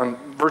quickly, you're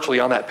virtually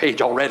on that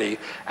page already.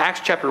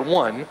 Acts chapter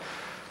 1,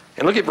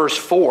 and look at verse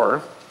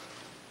 4.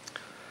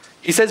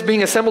 He says,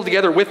 being assembled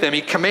together with them,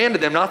 he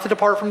commanded them not to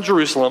depart from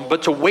Jerusalem,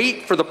 but to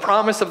wait for the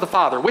promise of the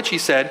Father, which he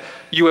said,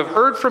 you have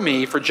heard from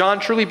me, for John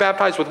truly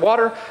baptized with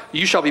water,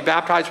 you shall be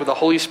baptized with the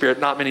Holy Spirit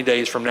not many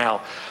days from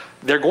now.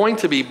 they're going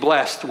to be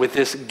blessed with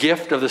this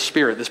gift of the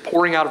Spirit, this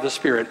pouring out of the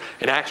Spirit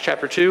in Acts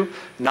chapter 2,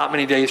 not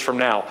many days from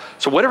now.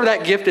 So whatever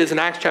that gift is in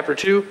Acts chapter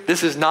 2,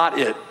 this is not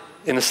it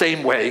in the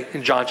same way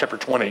in John chapter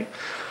 20.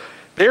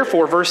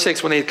 Therefore, verse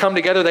 6, when they had come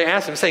together, they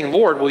asked him, saying,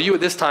 Lord, will you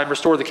at this time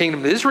restore the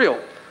kingdom to Israel?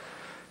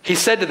 He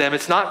said to them,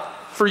 it's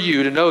not for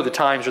you to know the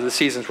times or the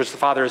seasons which the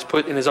Father has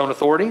put in his own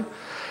authority,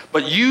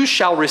 but you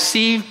shall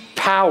receive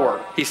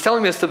power. He's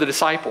telling this to the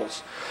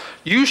disciples.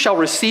 You shall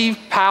receive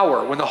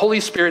power when the Holy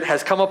Spirit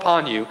has come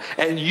upon you,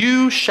 and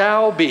you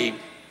shall be,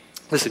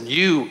 listen,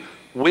 you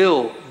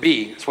will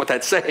be, that's what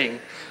that's saying.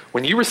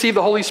 When you receive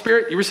the Holy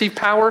Spirit, you receive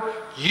power,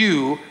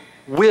 you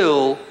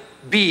will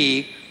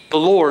be the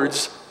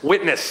Lord's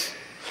witness.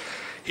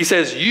 He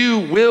says, you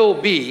will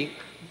be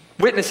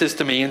witnesses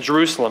to me in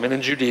Jerusalem and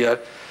in Judea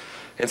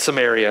and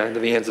Samaria and to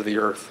the ends of the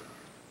earth.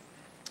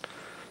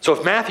 So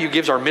if Matthew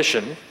gives our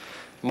mission,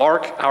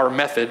 Mark our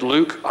method,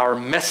 Luke our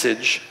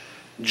message,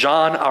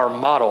 John our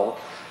model,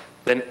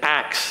 then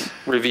Acts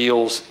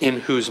reveals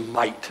in whose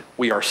might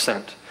we are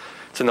sent.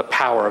 It's in the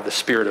power of the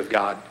Spirit of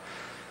God.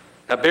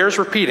 That bears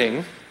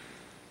repeating.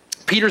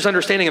 Peter's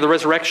understanding of the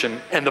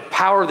resurrection and the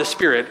power of the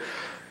Spirit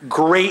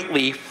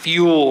greatly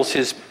fuels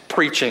his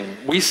preaching.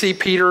 We see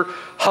Peter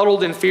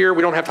huddled in fear.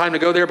 We don't have time to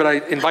go there, but I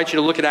invite you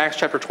to look at Acts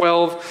chapter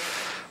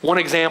 12. One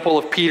example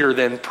of Peter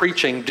then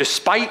preaching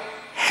despite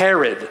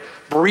Herod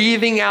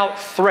breathing out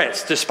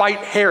threats, despite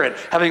Herod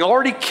having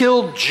already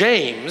killed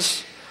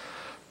James,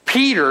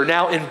 Peter,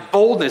 now in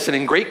boldness and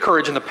in great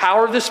courage and the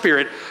power of the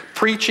Spirit,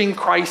 preaching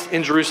Christ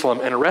in Jerusalem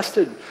and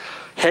arrested.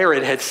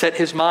 Herod had set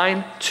his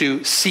mind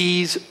to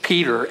seize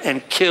Peter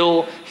and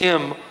kill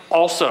him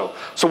also.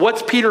 So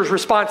what's Peter's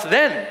response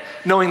then,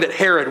 knowing that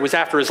Herod was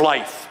after his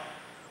life?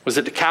 Was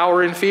it to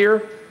cower in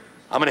fear?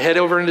 I'm going to head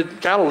over into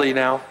Galilee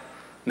now.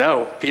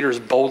 No, Peter's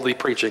boldly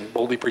preaching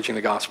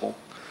the gospel.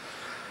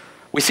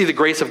 We see the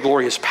grace of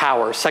glorious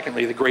power.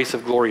 Secondly, the grace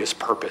of glorious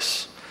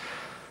purpose.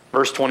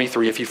 Verse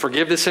 23, if you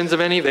forgive the sins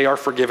of any, they are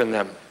forgiven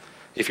them.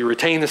 If you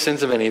retain the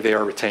sins of any, they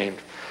are retained.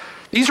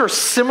 These are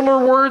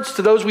similar words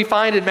to those we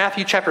find in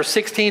Matthew chapter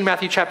 16,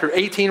 Matthew chapter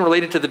 18,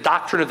 related to the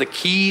doctrine of the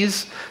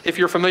keys, if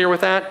you're familiar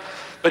with that.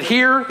 But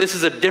here, this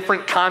is a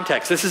different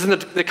context. This is in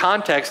the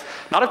context,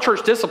 not of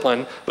church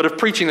discipline, but of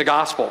preaching the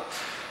gospel.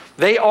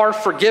 They are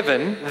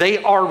forgiven,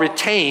 they are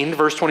retained,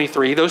 verse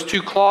 23. Those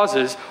two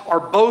clauses are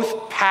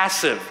both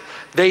passive.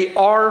 They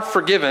are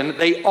forgiven,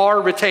 they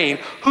are retained.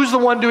 Who's the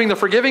one doing the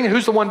forgiving and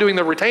who's the one doing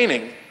the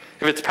retaining?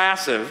 If it's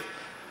passive,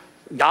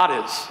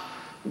 God is.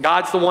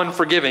 God's the one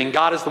forgiving.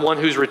 God is the one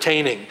who's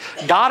retaining.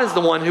 God is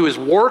the one who is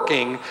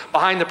working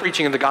behind the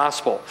preaching of the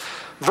gospel.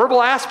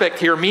 Verbal aspect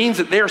here means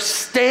that they're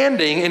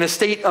standing in a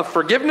state of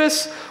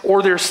forgiveness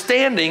or they're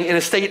standing in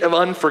a state of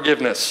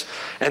unforgiveness.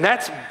 And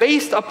that's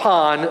based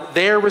upon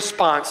their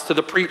response to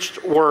the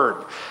preached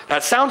word.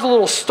 That sounds a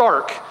little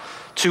stark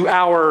to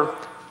our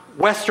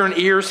Western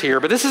ears here,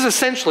 but this is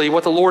essentially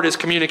what the Lord is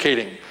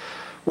communicating.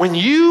 When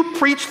you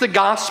preach the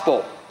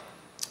gospel,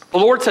 the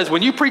Lord says,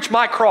 when you preach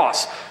my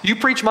cross, you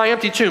preach my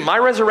empty tomb, my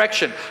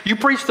resurrection, you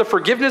preach the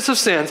forgiveness of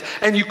sins,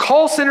 and you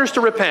call sinners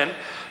to repent,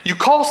 you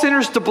call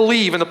sinners to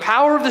believe in the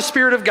power of the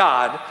Spirit of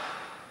God,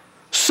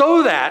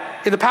 so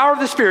that in the power of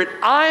the Spirit,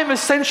 I'm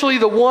essentially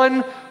the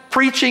one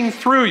preaching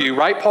through you,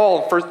 right?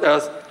 Paul, 2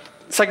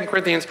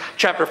 Corinthians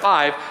chapter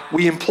 5,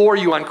 we implore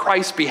you on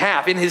Christ's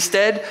behalf. In his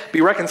stead,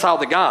 be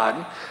reconciled to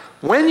God.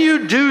 When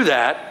you do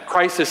that,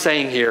 Christ is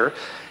saying here,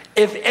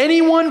 if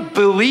anyone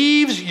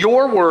believes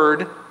your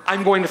word,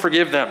 I'm going to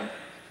forgive them.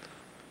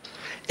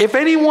 If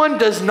anyone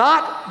does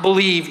not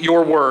believe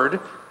your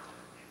word,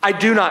 I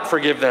do not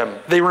forgive them.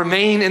 They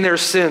remain in their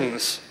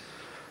sins.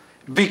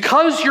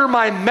 Because you're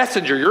my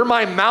messenger, you're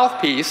my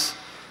mouthpiece,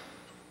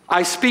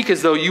 I speak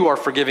as though you are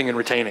forgiving and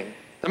retaining.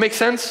 That makes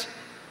sense?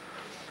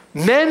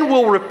 Men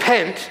will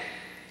repent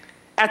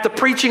at the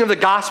preaching of the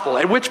gospel,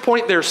 at which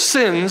point their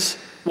sins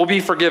will be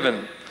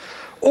forgiven.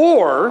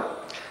 Or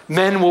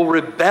men will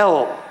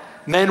rebel.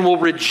 Men will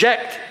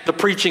reject the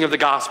preaching of the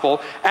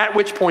gospel, at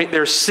which point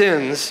their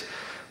sins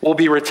will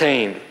be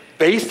retained.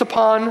 Based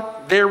upon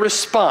their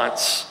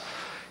response,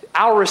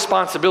 our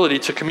responsibility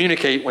to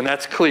communicate when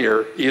that's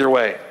clear, either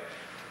way.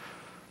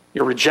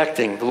 You're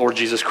rejecting the Lord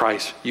Jesus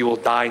Christ. You will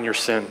die in your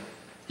sin.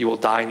 You will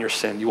die in your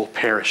sin. You will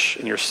perish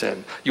in your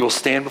sin. You will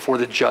stand before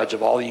the judge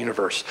of all the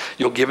universe.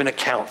 You'll give an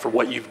account for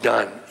what you've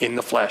done in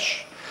the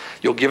flesh.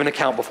 You'll give an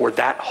account before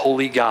that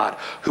holy God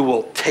who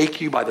will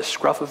take you by the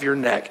scruff of your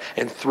neck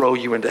and throw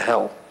you into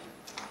hell.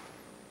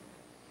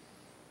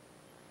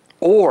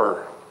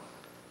 Or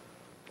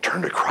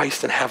turn to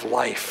Christ and have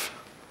life.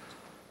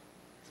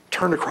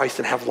 Turn to Christ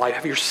and have life.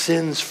 Have your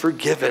sins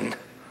forgiven.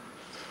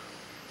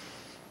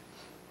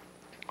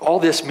 All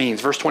this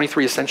means, verse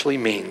 23 essentially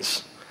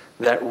means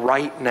that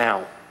right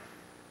now,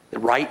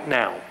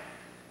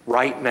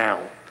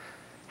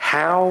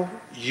 how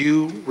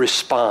you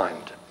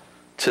respond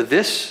to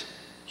this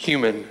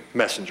human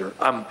messenger.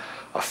 I'm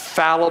a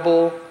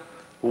fallible,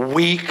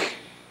 weak,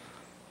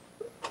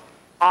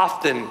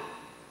 often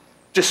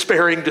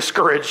despairing,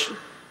 discouraged,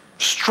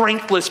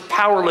 strengthless,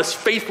 powerless,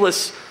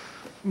 faithless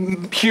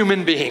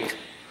human being.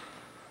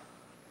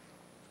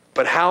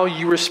 But how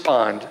you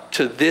respond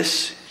to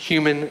this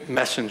human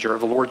messenger of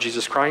the Lord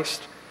Jesus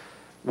Christ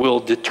will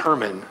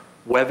determine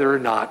whether or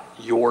not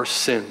your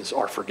sins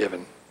are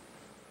forgiven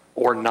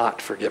or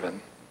not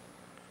forgiven.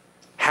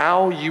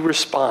 How you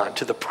respond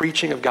to the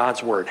preaching of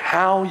God's word,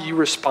 how you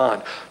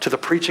respond to the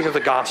preaching of the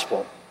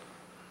gospel,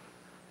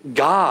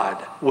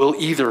 God will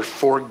either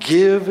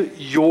forgive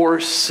your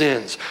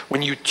sins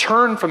when you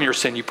turn from your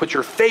sin, you put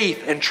your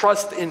faith and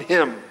trust in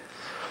him,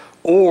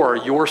 or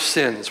your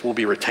sins will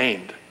be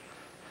retained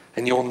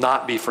and you'll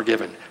not be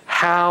forgiven.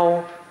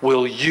 How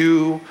will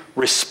you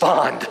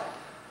respond?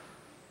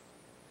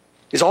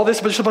 Is all this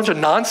just a bunch of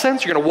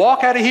nonsense? You're going to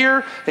walk out of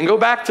here and go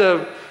back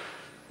to,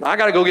 I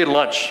got to go get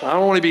lunch. I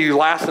don't want to be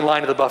last in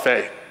line at the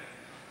buffet.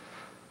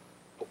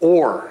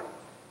 Or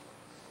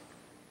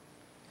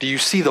do you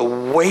see the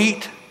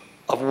weight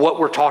of what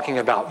we're talking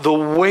about? The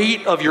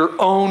weight of your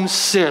own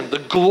sin, the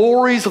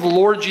glories of the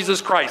Lord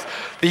Jesus Christ,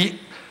 the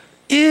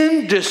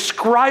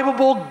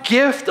indescribable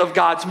gift of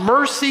God's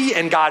mercy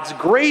and God's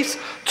grace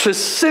to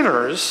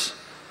sinners,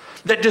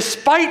 that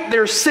despite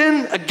their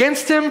sin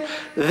against him,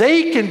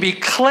 they can be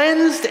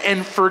cleansed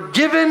and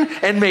forgiven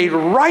and made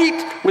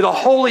right with a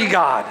holy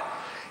God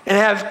and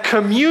have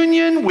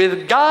communion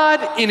with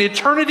God in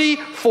eternity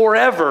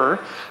forever,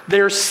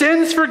 their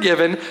sins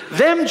forgiven,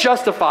 them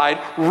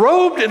justified,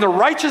 robed in the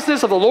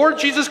righteousness of the Lord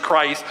Jesus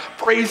Christ,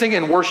 praising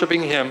and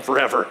worshiping him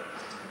forever.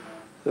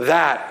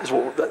 That's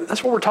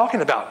what we're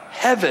talking about.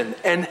 Heaven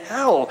and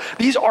hell.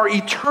 These are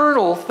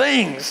eternal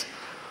things.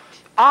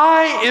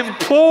 I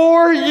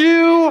implore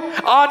you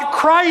on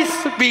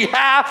Christ's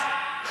behalf,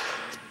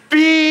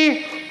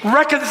 be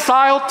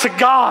reconciled to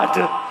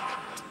God.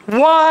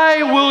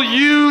 Why will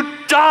you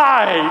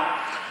die?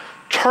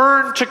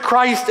 Turn to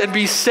Christ and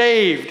be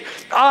saved.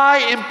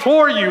 I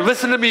implore you,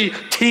 listen to me,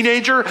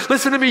 teenager,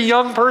 listen to me,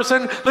 young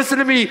person, listen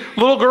to me,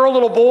 little girl,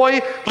 little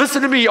boy,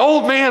 listen to me,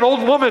 old man,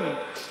 old woman.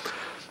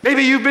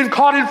 Maybe you've been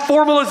caught in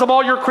formalism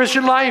all your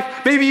Christian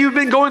life. Maybe you've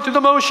been going through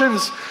the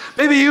motions.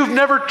 Maybe you've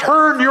never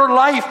turned your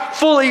life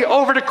fully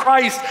over to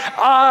Christ.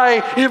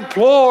 I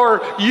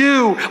implore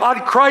you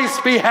on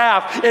Christ's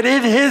behalf and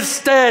in his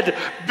stead,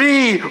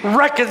 be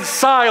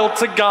reconciled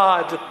to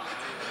God.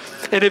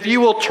 And if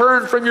you will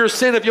turn from your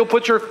sin, if you'll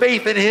put your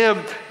faith in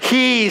him,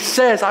 he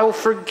says, I will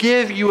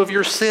forgive you of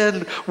your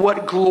sin.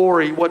 What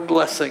glory, what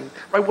blessing,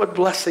 right? What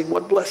blessing,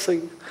 what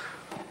blessing.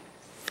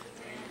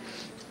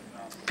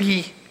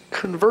 Be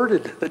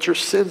converted that your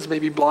sins may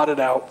be blotted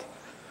out.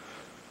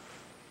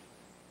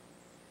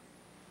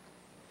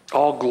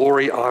 All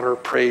glory, honor,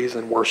 praise,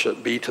 and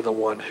worship be to the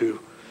one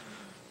who,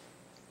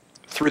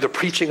 through the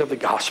preaching of the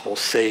gospel,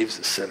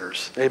 saves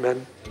sinners.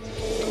 Amen.